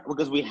 we were,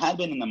 because we had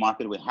been in the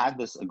market. We had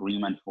this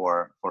agreement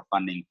for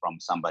funding from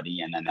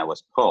somebody, and then that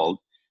was pulled,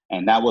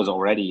 and that was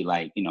already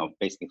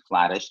basically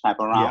flattish type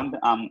of round.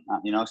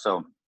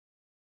 So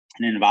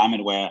in an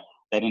environment where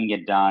that didn't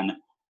get done,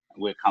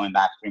 we're coming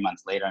back 3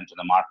 months later into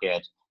the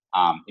market.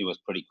 It was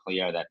pretty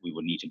clear that we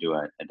would need to do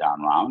a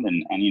down round,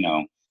 and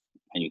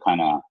you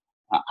kind of,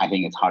 I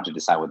think it's hard to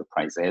decide what the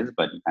price is,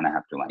 but you kind of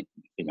have to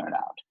figure it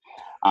out.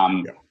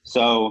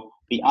 So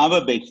the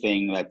other big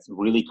thing that's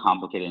really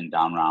complicated in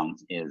down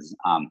rounds is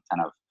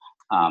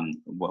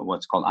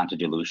what's called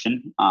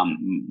anti-dilution,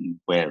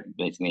 where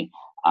basically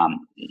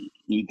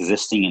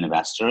existing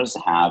investors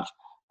have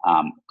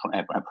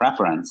a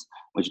preference,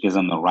 which gives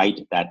them the right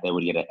that they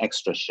would get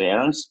extra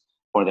shares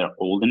for their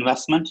old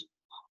investment,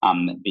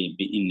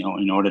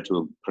 in order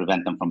to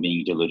prevent them from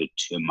being diluted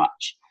too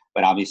much.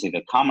 But obviously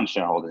the common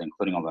shareholders,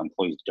 including all the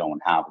employees, don't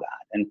have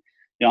that. And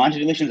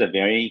anti-dilution is a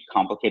very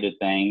complicated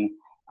thing.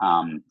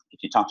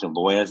 If you talk to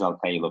lawyers, they'll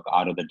tell you, look,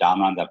 out of the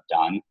down rounds I've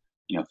done,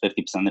 50%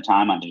 of the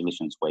time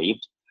anti-dilution is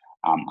waived.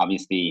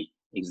 Obviously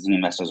existing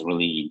investors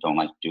really don't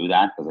like to do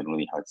that because it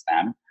really hurts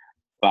them.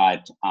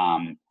 But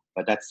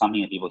that's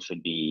something that people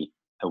should be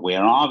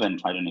aware of and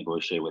try to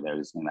negotiate with their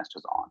existing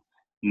investors on.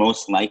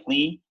 Most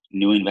likely,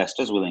 new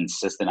investors will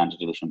insist that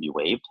anti-dilution be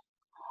waived.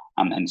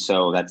 And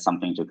so that's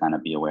something to kind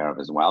of be aware of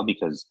as well,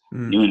 because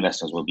new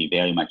investors will be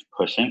very much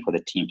pushing for the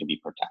team to be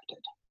protected,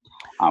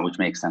 which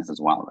makes sense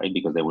as well, right?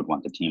 Because they would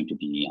want the team to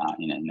be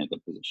in a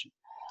good position.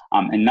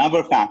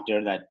 Another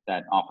factor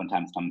that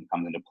oftentimes comes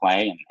into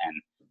play,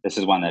 and this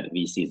is one that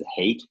VCs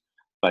hate,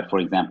 but for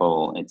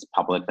example, it's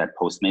public that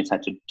Postmates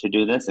had to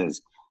do this,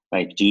 is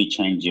do you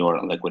change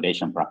your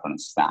liquidation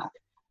preference stack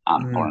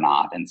or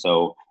not? And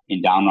so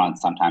in down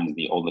rounds, sometimes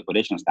the old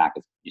liquidation stack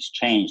is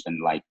changed,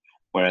 and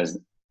whereas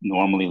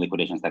normally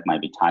liquidation stack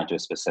might be tied to a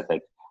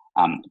specific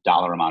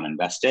dollar amount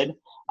invested,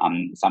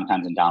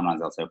 sometimes in down rounds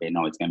they'll say, okay,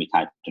 no, it's going to be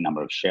tied to the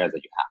number of shares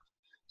that you have.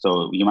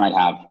 So you might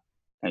have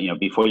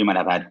before you might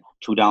have had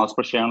 $2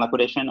 per share in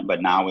liquidation,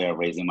 but now we are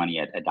raising money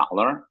at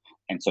 $1.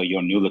 And so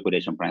your new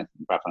liquidation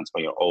preference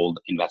for your old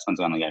investments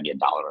is only going to be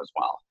 $1 as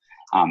well.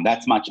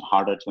 That's much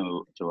harder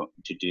to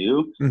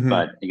do. Mm-hmm.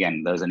 But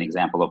again, there's an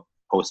example of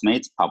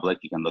Postmates public.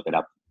 You can look it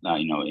up,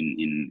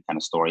 in kind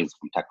of stories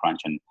from TechCrunch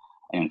and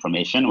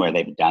information where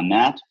they've done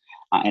that.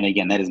 And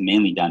again, that is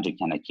mainly done to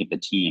kind of keep the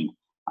team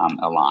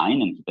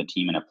aligned and keep the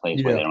team in a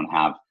place where they don't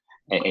have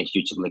a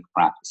huge lick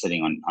crap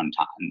sitting on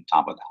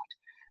top of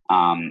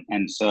that.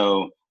 And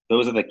so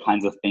those are the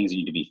kinds of things you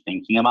need to be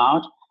thinking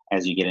about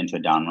as you get into a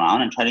down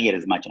round, and try to get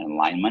as much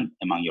alignment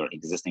among your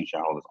existing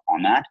shareholders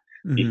on that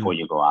before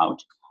you go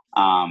out.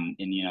 I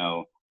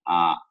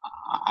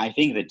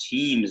think the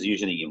teams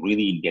usually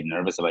really get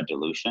nervous about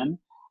dilution.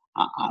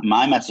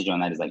 My message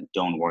on that is like,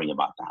 don't worry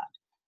about that.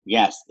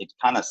 Yes, it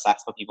kind of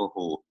sucks for people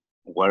who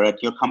were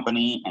at your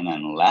company and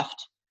then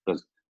left,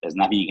 because there's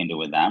nothing you can do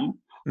with them.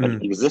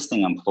 But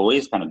existing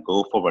employees kind of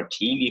go forward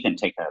team, you can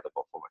take care of the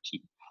go forward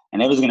team.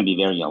 And everyone's going to be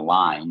very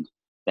aligned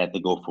that the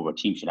go forward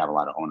team should have a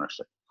lot of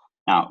ownership.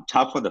 Now,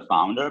 tough for the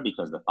founder,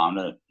 because the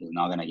founder is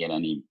not going to get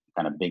any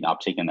kind of big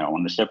uptick in their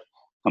ownership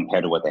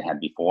compared to what they had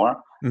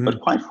before. But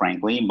quite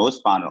frankly,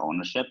 most founder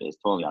ownership is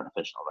totally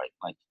artificial, right?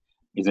 Like,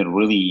 is it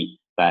really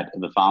that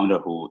the founder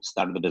who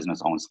started the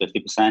business owns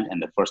 50%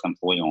 and the first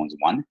employee owns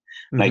 1%?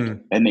 Like,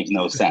 that makes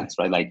no sense,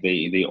 right? Like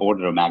the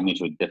order of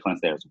magnitude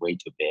difference there is way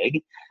too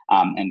big.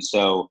 And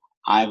so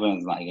I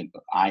was like,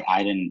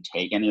 I didn't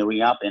take any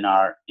re-up in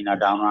our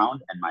down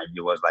round. And my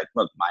view was like,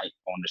 look, my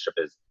ownership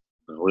is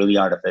really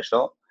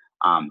artificial.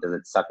 Does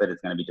it suck that it's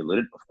going to be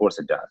diluted? Of course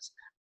it does.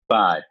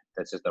 But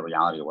that's just the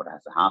reality of what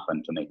has to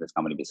happen to make this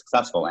company be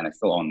successful. And I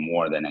still own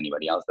more than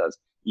anybody else does,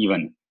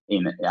 even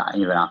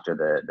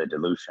after the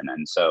dilution.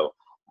 And so,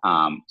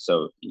 my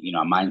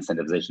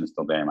incentivization is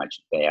still very much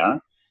there.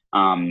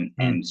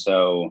 And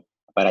so,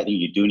 but I think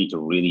you do need to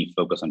really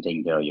focus on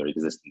taking care of your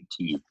existing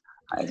team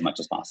as much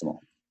as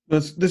possible.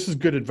 This is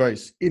good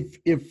advice. If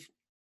it's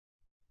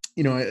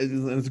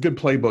a good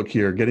playbook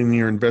here, getting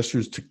your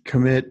investors to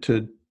commit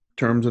to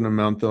terms and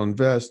amount they'll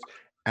invest,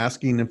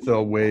 asking if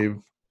they'll waive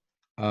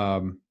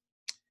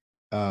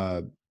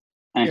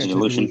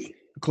anti-dilution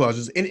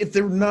clauses. And if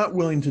they're not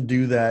willing to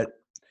do that,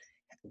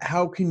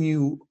 how can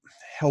you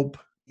help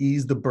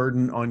ease the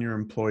burden on your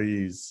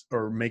employees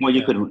or make? Well,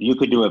 you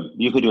could do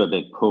a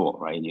big pool,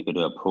 right? You could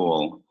do a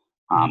pool.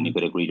 You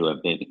could agree to a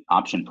big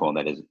option pool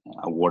that is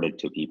awarded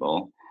to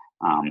people,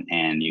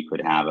 and you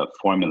could have a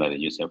formula that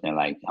you say, okay,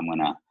 like I'm going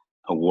to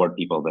award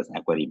people this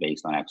equity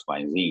based on X,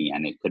 Y, Z,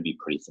 and it could be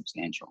pretty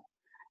substantial.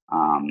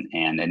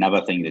 And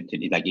another thing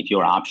like if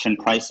your option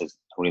price is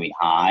really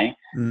high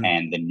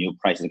and the new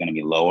price is going to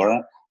be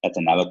lower, that's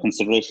another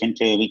consideration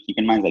to keep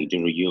in mind. Like, do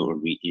you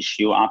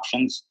reissue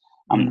options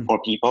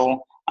for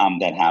people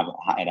that have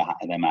at a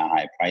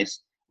high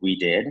price? We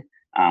did,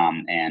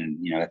 and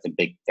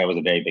that was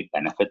a very big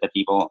benefit that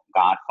people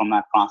got from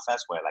that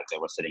process, where like they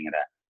were sitting at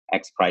a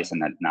X price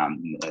and that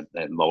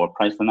the lower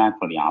price than that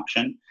for the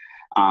option.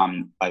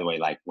 By the way,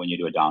 like when you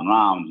do a down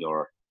round,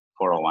 your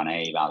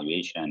 401A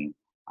valuation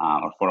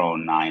or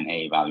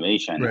 409A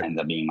valuation ends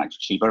up being much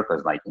cheaper,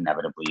 because like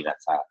inevitably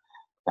that's a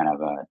kind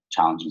of a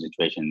challenging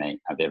situation. They're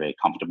very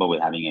comfortable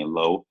with having a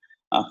low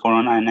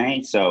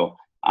 409A. So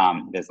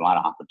there's a lot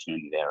of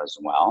opportunity there as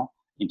well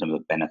in terms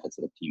of benefits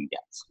that the team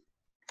gets.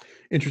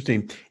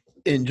 Interesting.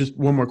 And just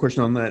one more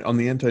question on that, on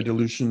the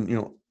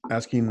anti-dilution,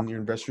 asking your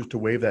investors to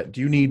waive that.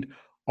 Do you need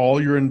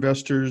all your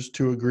investors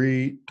to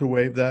agree to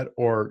waive that,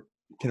 or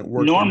can it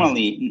work?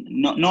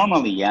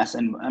 Normally, yes.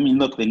 And I mean,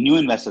 look, the new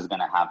investor is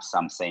going to have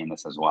some say in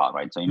this as well,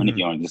 right? So even if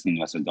your existing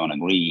investors don't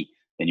agree,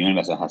 the new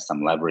investor has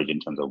some leverage in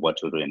terms of what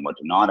to agree and what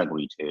to not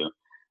agree to.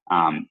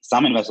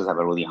 Some investors have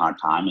a really hard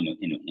time in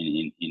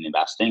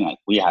investing. Like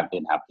we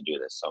didn't have to do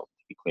this. So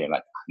to be clear,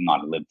 like I've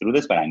not lived through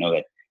this, but I know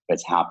that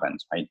this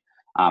happens, right?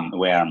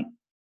 Where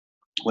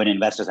when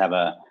investors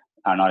are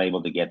not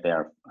able to get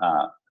their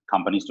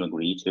companies to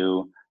agree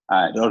to,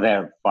 or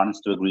their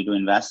funds to agree to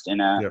invest in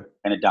a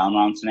down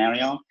round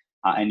scenario,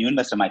 a new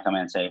investor might come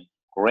in and say,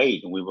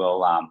 "Great, we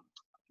will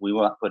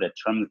put a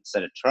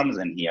set of terms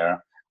in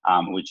here,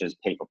 which is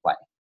pay for play,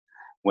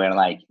 where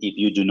like if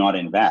you do not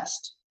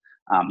invest,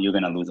 you're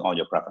going to lose all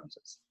your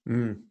preferences,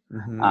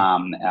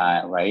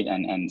 right?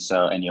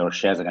 And your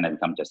shares are going to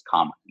become just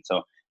common. And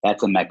so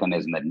that's a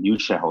mechanism that new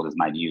shareholders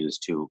might use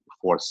to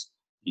force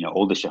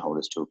older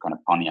shareholders to kind of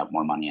pony up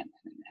more money and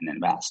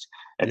invest.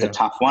 It's a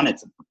tough one.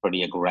 It's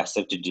pretty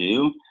aggressive to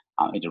do.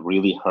 It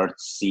really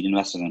hurts seed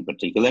investors in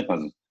particular,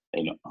 because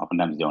they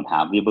oftentimes don't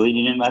have the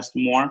ability to invest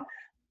more.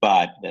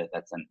 But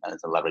that's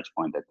a leverage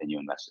point that the new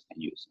investors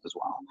can use as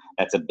well.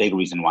 That's a big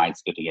reason why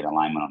it's good to get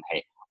alignment on,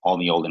 hey, all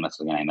the old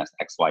investors are going to invest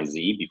X, Y,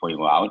 Z before you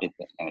go out, and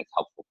it's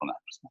helpful from that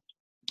perspective.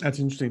 That's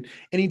interesting.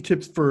 Any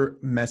tips for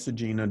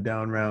messaging a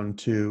down round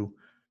to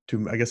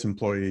I guess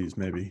employees,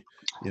 maybe?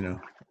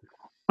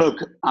 Look,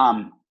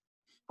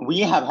 we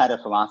have had a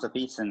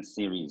philosophy since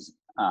Series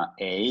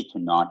A to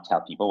not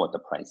tell people what the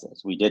price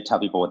is. We did tell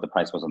people what the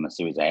price was on the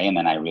Series A, and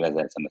then I realized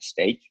that it's a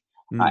mistake.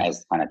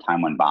 as kind of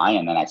time went by.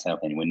 And then I said,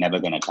 okay, we're never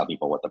going to tell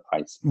people what the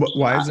price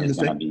why is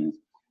going to be.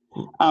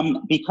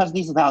 Because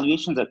these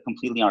valuations are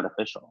completely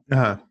artificial.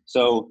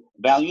 So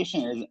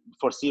valuation is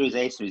for Series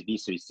A, Series B,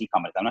 Series C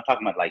companies. I'm not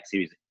talking about like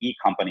Series E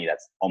company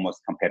that's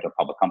almost compared to a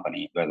public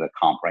company where the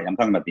comp, right? I'm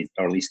talking about these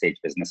early stage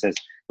businesses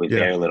with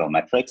very little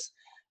metrics.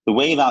 The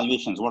way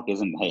valuations work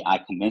isn't, hey, I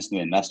convinced the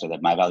investor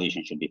that my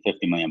valuation should be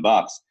 $50 million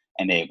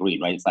and they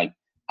agreed, right? It's like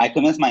I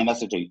convinced my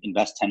investor to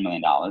invest $10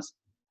 million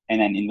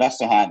and then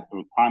investor had a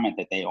requirement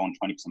that they own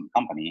 20% of the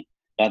company.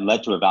 That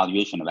led to a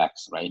valuation of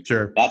X, right?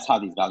 Sure. That's how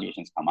these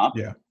valuations come up.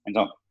 Yeah. And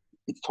so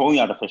it's totally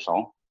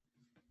artificial.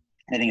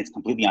 And I think it's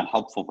completely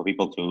unhelpful for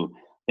people to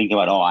think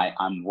about, oh,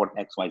 I'm worth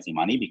XYZ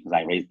money because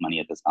I raised money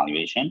at this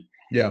valuation.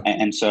 Yeah.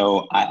 And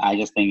so I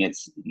just think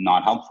it's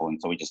not helpful. And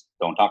so we just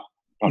don't talk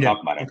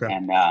about it. Okay.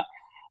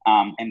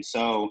 And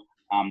so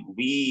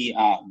we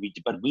have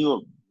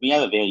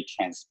a very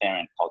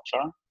transparent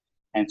culture.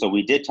 And so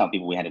we did tell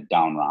people we had a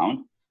down round.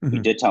 We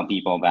did tell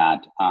people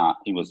that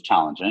it was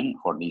challenging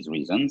for these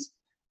reasons.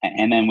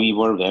 And then we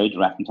were very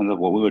direct in terms of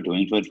what we were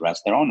doing to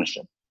address their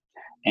ownership.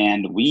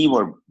 And we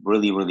were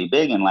really, really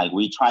big. And like,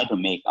 we tried to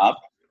make up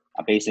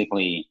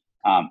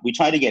we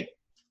tried to get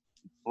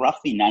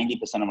roughly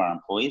 90% of our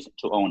employees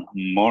to own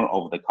more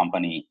of the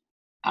company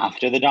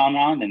after the down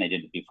round than they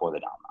did before the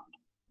down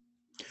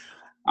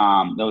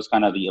round. That was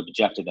kind of the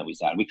objective that we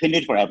set. We couldn't do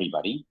it for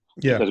everybody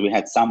because we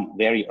had some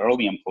very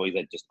early employees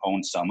that just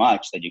owned so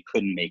much that you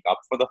couldn't make up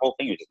for the whole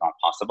thing. It was just not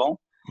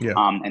possible. Yeah.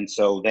 And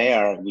so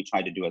there we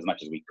tried to do as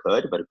much as we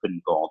could, but it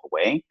couldn't go all the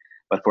way.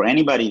 But for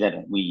anybody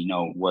that we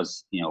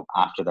was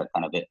after that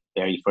kind of the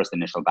very first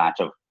initial batch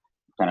of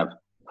kind of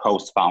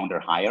post-founder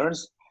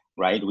hires,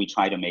 right? We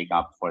try to make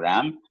up for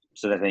them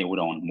so that they would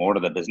own more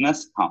of the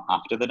business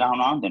after the down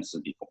round than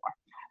before.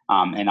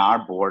 And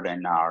our board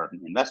and our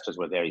investors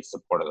were very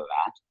supportive of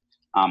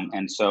that.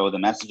 And so the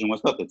messaging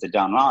was, look, it's a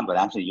down round, but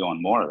actually you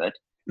own more of it.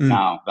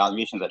 Now,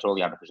 valuations are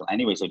totally artificial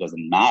anyway, so it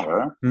doesn't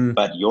matter,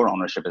 but your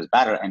ownership is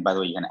better. And by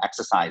the way, you can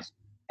exercise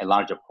a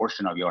larger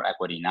portion of your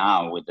equity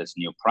now with this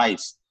new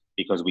price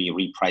because we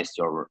repriced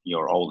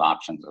your old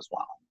options as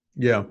well.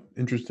 Yeah,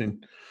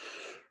 interesting.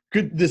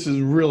 Good. This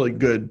is really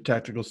good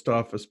tactical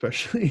stuff,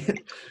 especially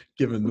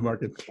given the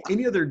market.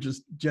 Any other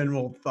just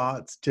general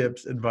thoughts,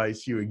 tips,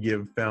 advice you would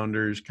give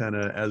founders kind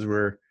of as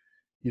we're,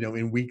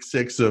 in week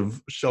 6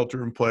 of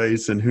shelter in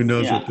place and who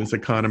knows what this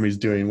economy is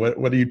doing?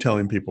 What are you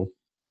telling people?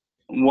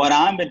 What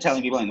I've been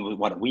telling people and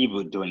what we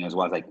were doing as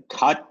well is like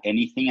cut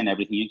anything and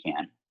everything you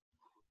can.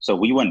 So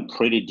we went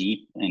pretty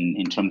deep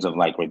in terms of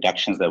like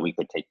reductions that we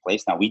could take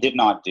place. Now we did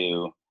not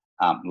do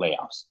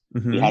layoffs.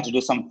 We had to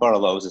do some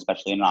furloughs,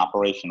 especially in an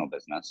operational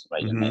business,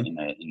 right? In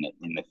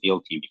the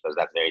field team, because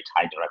that's very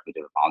tied directly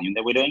to the volume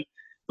that we're doing.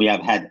 We have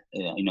had,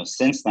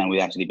 since then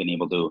we've actually been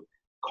able to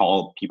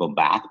call people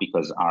back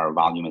because our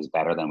volume is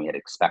better than we had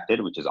expected,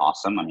 which is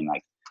awesome. I mean,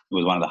 like it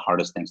was one of the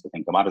hardest things to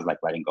think about is like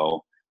letting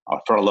go or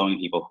furloughing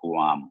people who,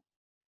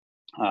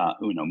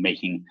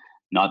 making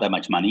not that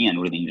much money and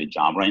really need a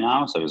job right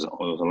now. So it was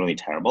really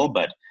terrible,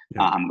 but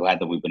I'm glad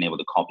that we've been able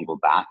to call people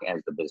back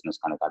as the business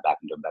kind of got back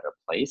into a better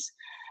place.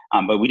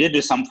 But we did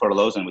do some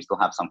furloughs and we still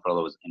have some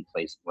furloughs in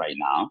place right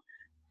now.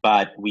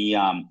 But we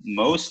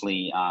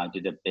mostly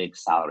did a big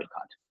salary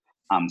cut.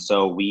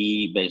 So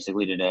we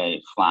basically did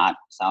a flat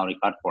salary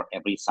cut for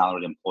every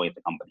salaried employee at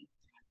the company.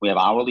 We have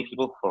hourly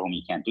people for whom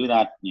you can't do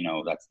that,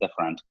 that's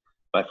different.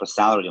 But for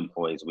salaried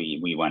employees,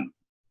 we went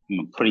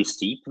pretty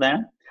steep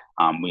there.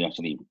 We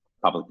actually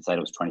publicly said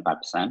it was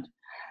 25%.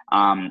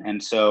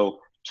 And so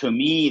to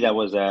me, that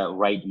was a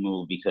right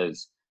move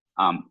because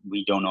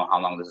we don't know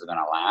how long this is going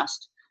to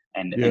last.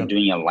 And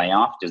doing a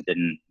layoff just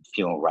didn't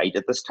feel right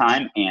at this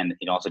time. And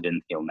it also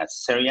didn't feel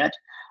necessary yet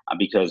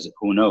because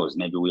who knows,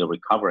 maybe we'll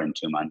recover in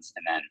 2 months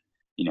and then,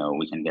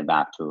 we can get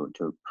back to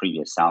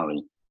previous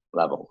salary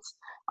levels.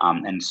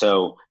 And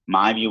so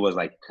my view was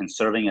like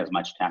conserving as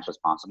much cash as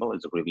possible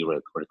is really,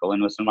 really critical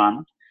in this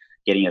environment.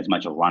 Getting as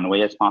much of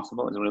runway as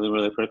possible is really,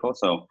 really critical.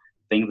 So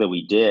things that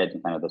we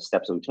did, kind of the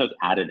steps that we took,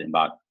 added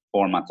about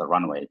 4 months of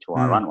runway to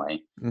our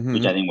runway,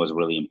 which I think was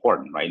really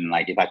important, right? And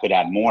like if I could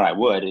add more, I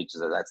would. It's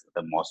just, that's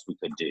the most we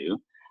could do,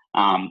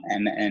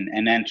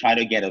 and then try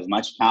to get as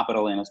much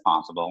capital in as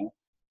possible.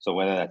 So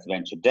whether that's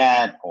venture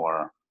debt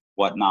or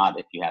whatnot,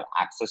 if you have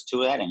access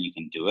to it and you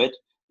can do it,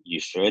 you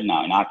should.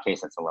 Now in our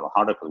case, it's a little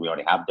harder because we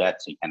already have debt,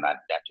 so you can add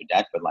debt to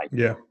debt. But like,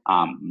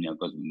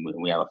 because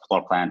we have a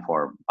floor plan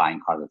for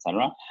buying cars,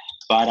 etc.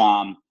 But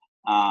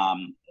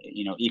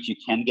if you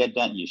can get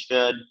debt, you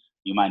should.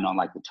 You might not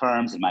like the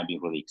terms. It might be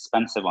really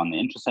expensive on the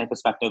interest rate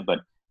perspective, but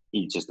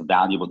it's just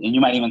valuable. And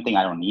you might even think,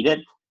 I don't need it.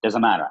 Doesn't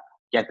matter.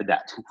 Get the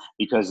debt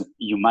because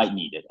you might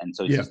need it. And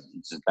so it's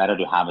just better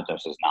to have it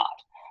versus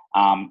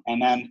not.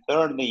 And then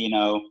thirdly,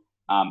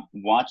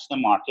 watch the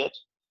market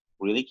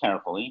really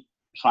carefully.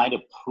 Try to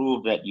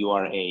prove that you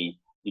are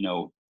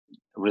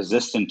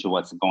resistant to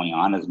what's going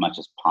on as much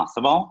as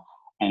possible.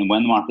 And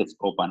when markets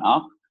open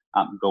up,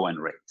 go and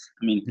raise.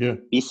 I mean,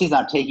 VCs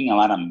are taking a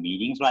lot of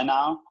meetings right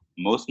now.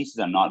 Most VCs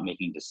are not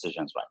making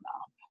decisions right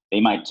now. They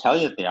might tell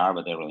you that they are,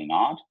 but they're really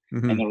not.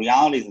 And the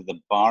reality is that the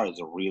bar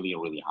is really,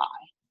 really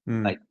high,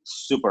 like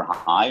super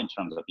high in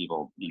terms of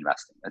people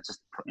investing.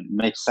 It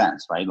makes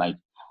sense, right? Like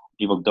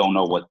people don't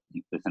know what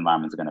this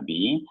environment is going to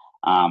be,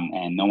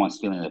 and no one's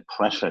feeling the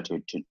pressure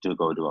to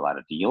go do a lot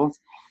of deals.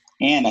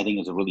 And I think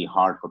it's really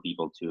hard for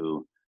people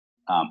to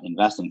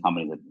invest in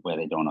companies where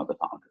they don't know the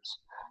founders.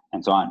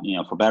 And so,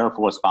 for better or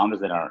for worse, founders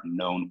that are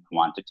known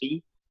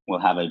quantity will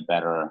have a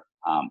better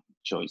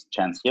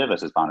chance here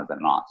versus founders that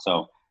are not.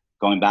 So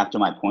going back to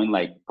my point,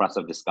 like process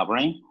of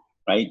discovery,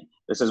 right?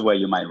 This is where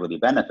you might really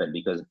benefit,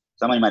 because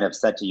somebody might have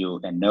said to you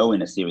and no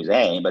in a Series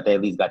A, but they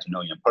at least got to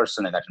know you in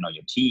person, they got to know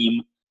your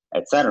team,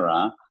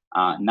 etc.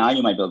 Now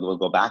you might be able to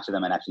go back to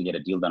them and actually get a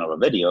deal done over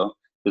video,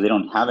 because they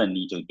don't have a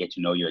need to get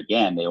to know you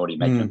again. They already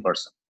met you in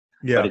person.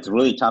 Yeah. But it's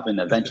really tough in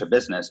the venture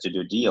business to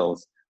do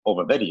deals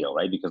over video,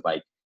 right? Because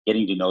like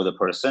getting to know the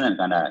person and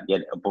kind of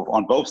get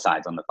on both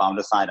sides, on the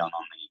founder side,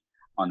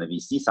 on the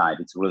VC side,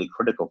 it's really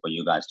critical for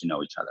you guys to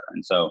know each other.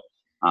 And so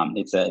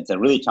it's a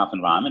really tough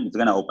environment. It's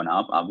going to open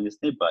up,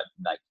 obviously, but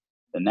like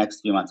the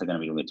next few months are going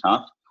to be really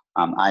tough.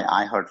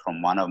 I heard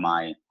from one of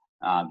my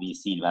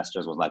VC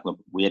investors was like, look,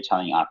 we are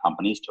telling our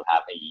companies to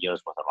have a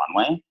year's worth of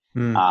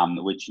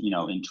runway, which,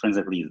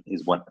 intrinsically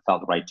is what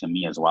felt right to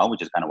me as well,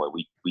 which is kind of what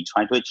we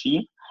try to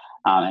achieve.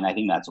 And I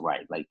think that's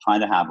right. Like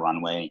trying to have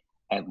runway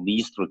at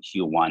least through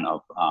Q1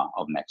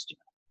 of next year.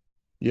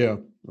 Yeah,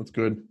 that's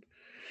good.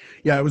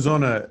 Yeah, I was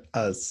on a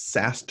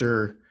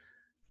SaaStr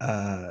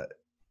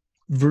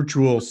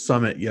virtual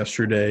summit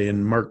yesterday,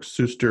 and Mark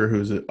Suster,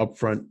 who's at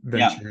Upfront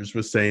Ventures,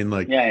 was saying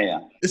like,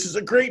 this is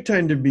a great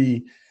time to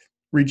be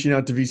reaching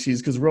out to VCs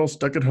because we're all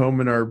stuck at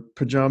home in our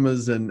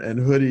pajamas and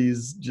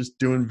hoodies, just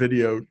doing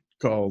video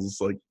calls.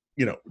 Like,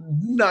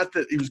 not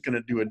that he was going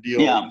to do a deal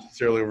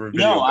necessarily over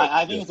video. No,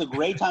 I think it's a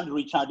great time to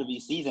reach out to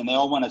VCs, and they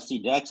all want to see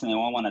decks and they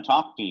all want to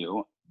talk to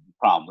you,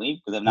 probably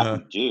because they have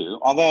nothing to do.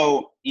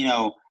 Although,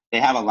 they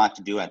have a lot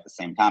to do at the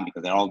same time,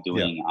 because they're all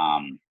doing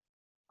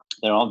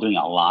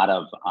a lot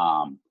of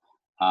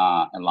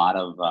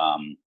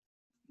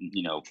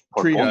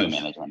portfolio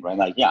management, right?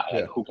 Like,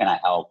 like who can I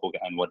help,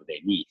 and what do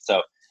they need?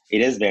 So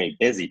it is very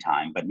busy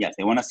time, but yes,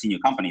 they want to see new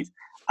companies.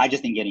 I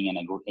just think getting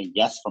a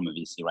yes from a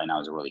VC right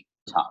now is really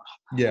tough.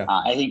 Yeah.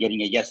 I think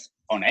getting a yes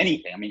on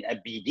anything, I mean, a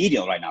BD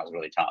deal right now is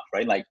really tough,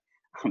 right? Like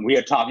we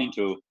are talking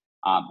to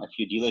a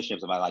few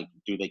dealerships about like,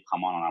 do they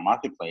come on our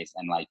marketplace?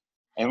 And like,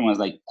 everyone's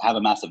like, have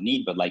a massive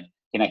need, but like,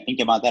 can I think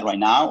about that right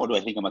now? Or do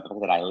I think about the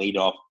fact that I laid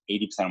off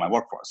 80% of my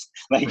workforce?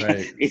 Like,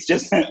 it's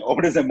just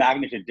orders of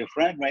magnitude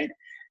different, right?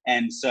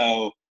 And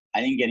so I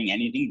think getting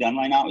anything done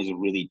right now is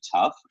really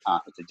tough.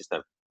 It's just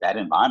a bad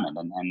environment,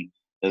 and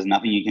there's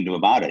nothing you can do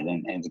about it.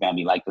 And it's going to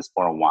be like this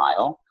for a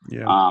while.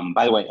 Yeah.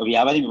 By the way, the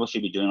other thing people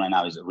should be doing right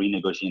now is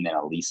renegotiating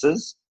their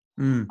leases.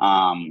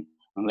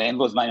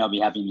 Landlords might not be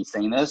happy me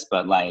saying this,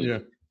 but like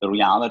the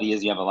reality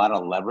is you have a lot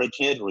of leverage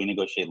here to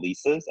renegotiate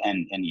leases,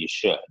 and you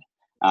should.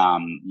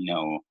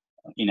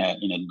 In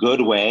a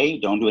good way.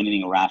 Don't do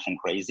anything rash and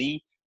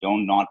crazy.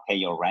 Don't not pay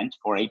your rent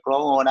for April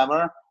or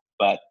whatever,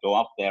 but go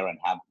up there and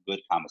have good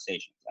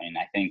conversations. I mean,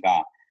 I think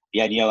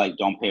the idea like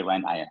don't pay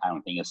rent, I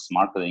don't think is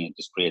smart, because it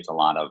just creates a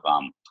lot of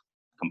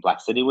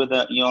complexity with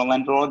the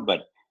landlord.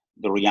 But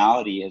the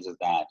reality is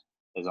that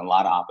there's a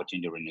lot of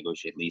opportunity to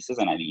renegotiate leases,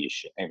 and I think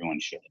everyone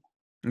should.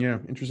 Yeah,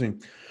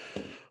 interesting.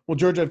 Well,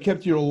 George, I've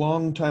kept you a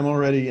long time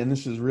already, and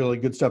this is really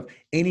good stuff.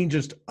 Any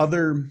just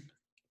other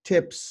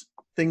tips,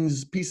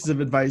 things, pieces of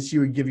advice you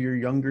would give your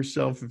younger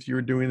self if you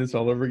were doing this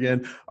all over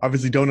again?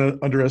 Obviously,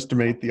 don't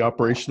underestimate the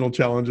operational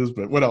challenges,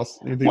 but what else?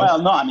 Anything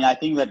else? No, I mean, I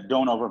think that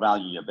don't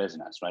overvalue your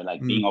business, right?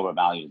 Like being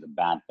overvalued is a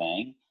bad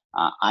thing.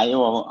 I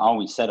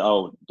always said,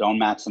 don't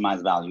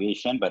maximize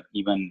valuation, but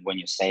even when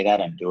you say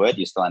that and do it,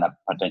 you still end up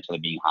potentially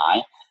being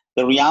high.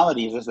 The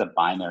reality is this is a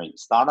binary.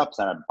 Startups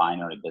are a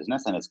binary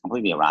business, and it's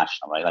completely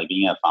irrational, right? Like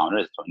being a founder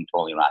is a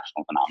totally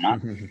irrational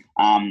phenomenon.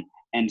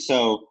 And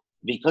so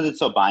because it's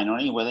so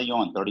binary, whether you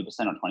own 30% or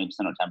 20% or 10%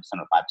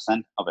 or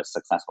 5% of a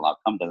successful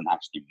outcome doesn't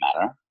actually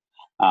matter.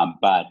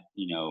 But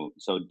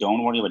so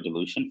don't worry about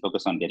dilution.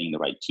 Focus on getting the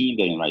right team,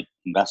 getting the right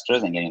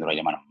investors, and getting the right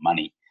amount of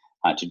money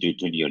to do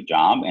your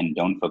job. And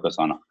don't focus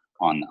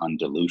on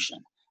dilution.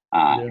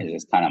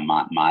 Is kind of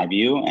my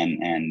view.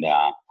 And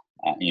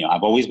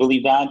I've always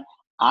believed that.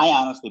 I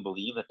honestly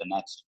believe that the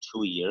next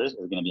 2 years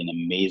is going to be an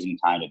amazing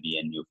time to be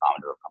a new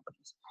founder of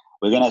companies.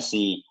 We're going to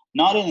see,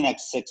 not in the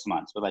next 6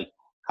 months, but like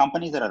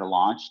companies that are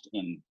launched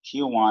in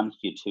Q1,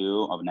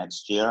 Q2 of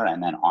next year,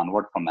 and then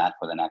onward from that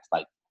for the next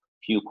like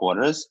few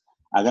quarters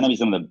are going to be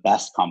some of the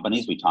best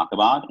companies we talk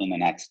about in the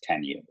next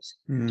 10 years.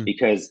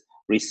 Because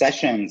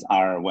recessions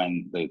are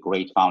when the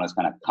great founders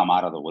kind of come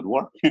out of the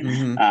woodwork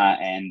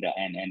and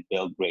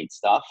build great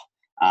stuff.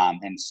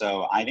 And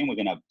so I think we're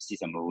going to see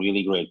some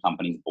really great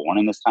companies born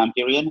in this time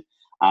period.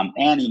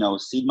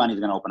 And seed money is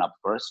going to open up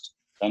first,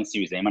 then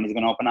Series A money is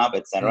going to open up,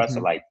 et cetera.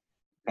 So like,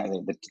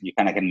 you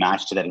kind of can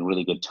match to that in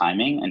really good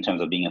timing in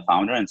terms of being a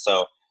founder. And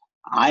so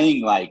I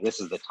think like this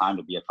is the time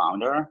to be a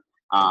founder.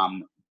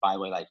 By the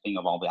way, like think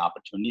of all the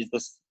opportunities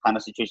this kind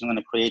of situation is going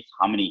to create,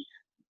 how many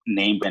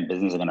name brand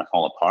businesses are going to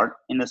fall apart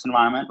in this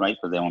environment, right?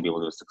 Because they won't be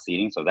able to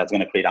succeeding. So that's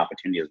going to create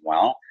opportunity as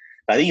well.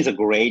 But I think it's a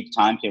great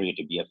time period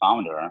to be a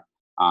founder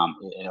of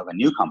a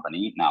new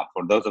company. Now,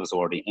 for those of us who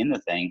are already in the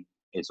thing,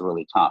 it's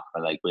really tough.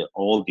 But like we're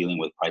all dealing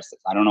with prices.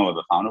 I don't know of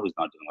a founder who's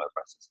not dealing with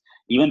prices.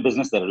 Even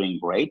business that are doing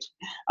great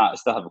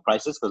still have a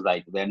crisis because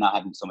like they're not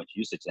having so much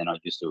usage. They're not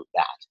used to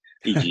that.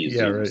 E.g.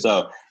 Yeah, right.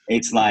 So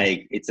it's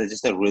like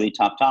just a really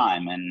tough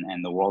time,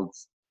 and the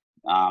world's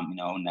not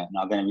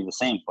going to be the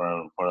same for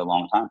a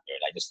long time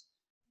period. I just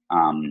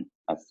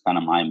that's kind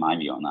of my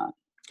view on that.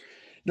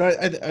 No,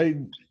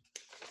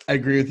 I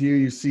agree with you.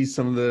 You see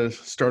some of the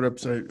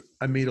startups.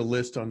 I made a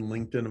list on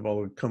LinkedIn of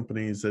all the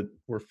companies that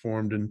were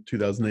formed in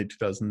 2008,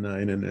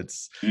 2009, and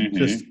it's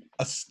just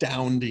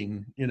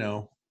astounding.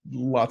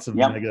 Lots of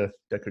mega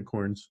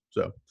decacorns.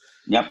 So.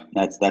 Yep,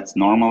 that's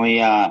normally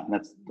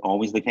that's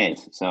always the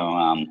case. So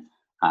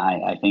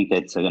I think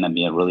it's going to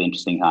be a really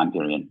interesting time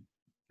period.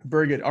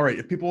 Very good. All right.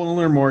 If people want to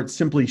learn more, it's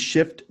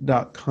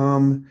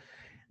simplyshift.com.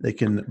 They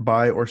can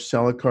buy or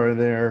sell a car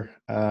there.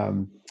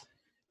 Do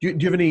you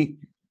have any?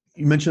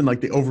 You mentioned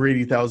like the over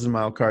 80,000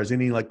 mile cars.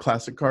 Any like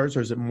classic cars,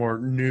 or is it more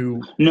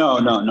new?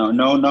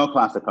 No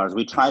classic cars.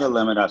 We try to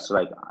limit us to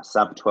like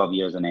sub 12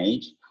 years in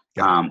age.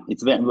 We are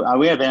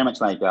very much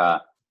like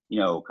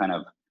kind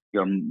of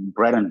your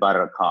bread and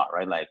butter car,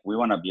 right? Like we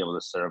want to be able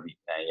to serve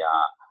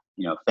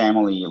a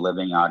family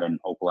living out in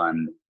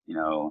Oakland,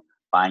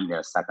 buying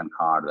their second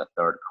car, their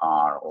third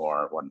car,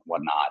 or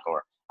whatnot,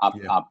 or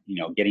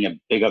getting a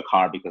bigger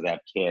car because they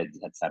have kids,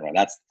 etc.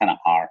 That's kind of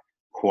our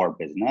core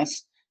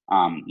business.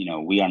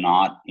 We are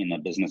not in the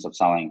business of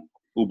selling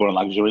uber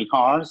luxury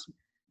cars.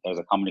 There's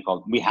a company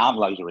we have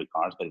luxury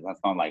cars, but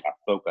that's not like our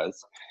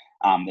focus.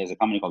 There's a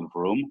company called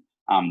Vroom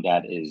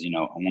that is,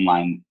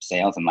 online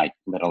sales, and like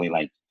literally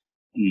like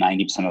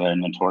 90% of their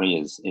inventory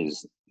is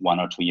 1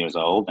 or 2 years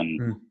old,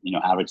 and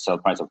average sale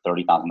price of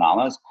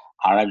 $30,000.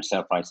 Our average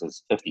sale price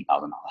is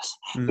 $15,000.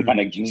 It kind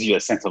of gives you a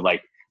sense of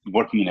like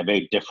working in a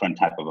very different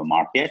type of a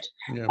market.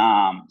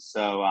 Yeah.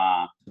 So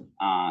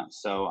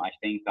I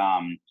think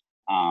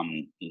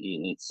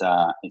it's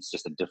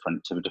just a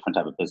different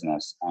type of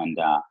business, and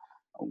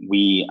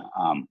we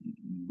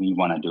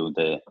want to do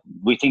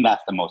we think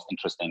that's the most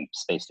interesting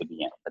space to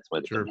be in. That's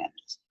where the demand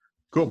is.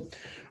 Cool.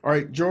 All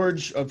right,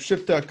 George of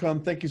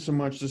Shift.com, thank you so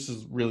much. This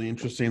is really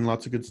interesting.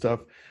 Lots of good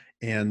stuff.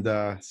 And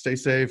stay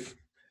safe,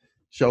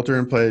 shelter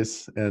in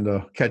place, and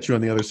catch you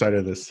on the other side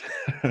of this.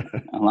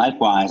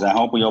 Likewise. I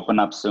hope we open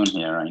up soon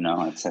here.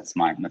 That's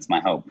my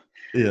hope.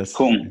 Yes.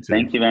 Cool.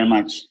 Thank you very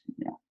much.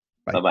 Yeah.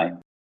 Bye-bye.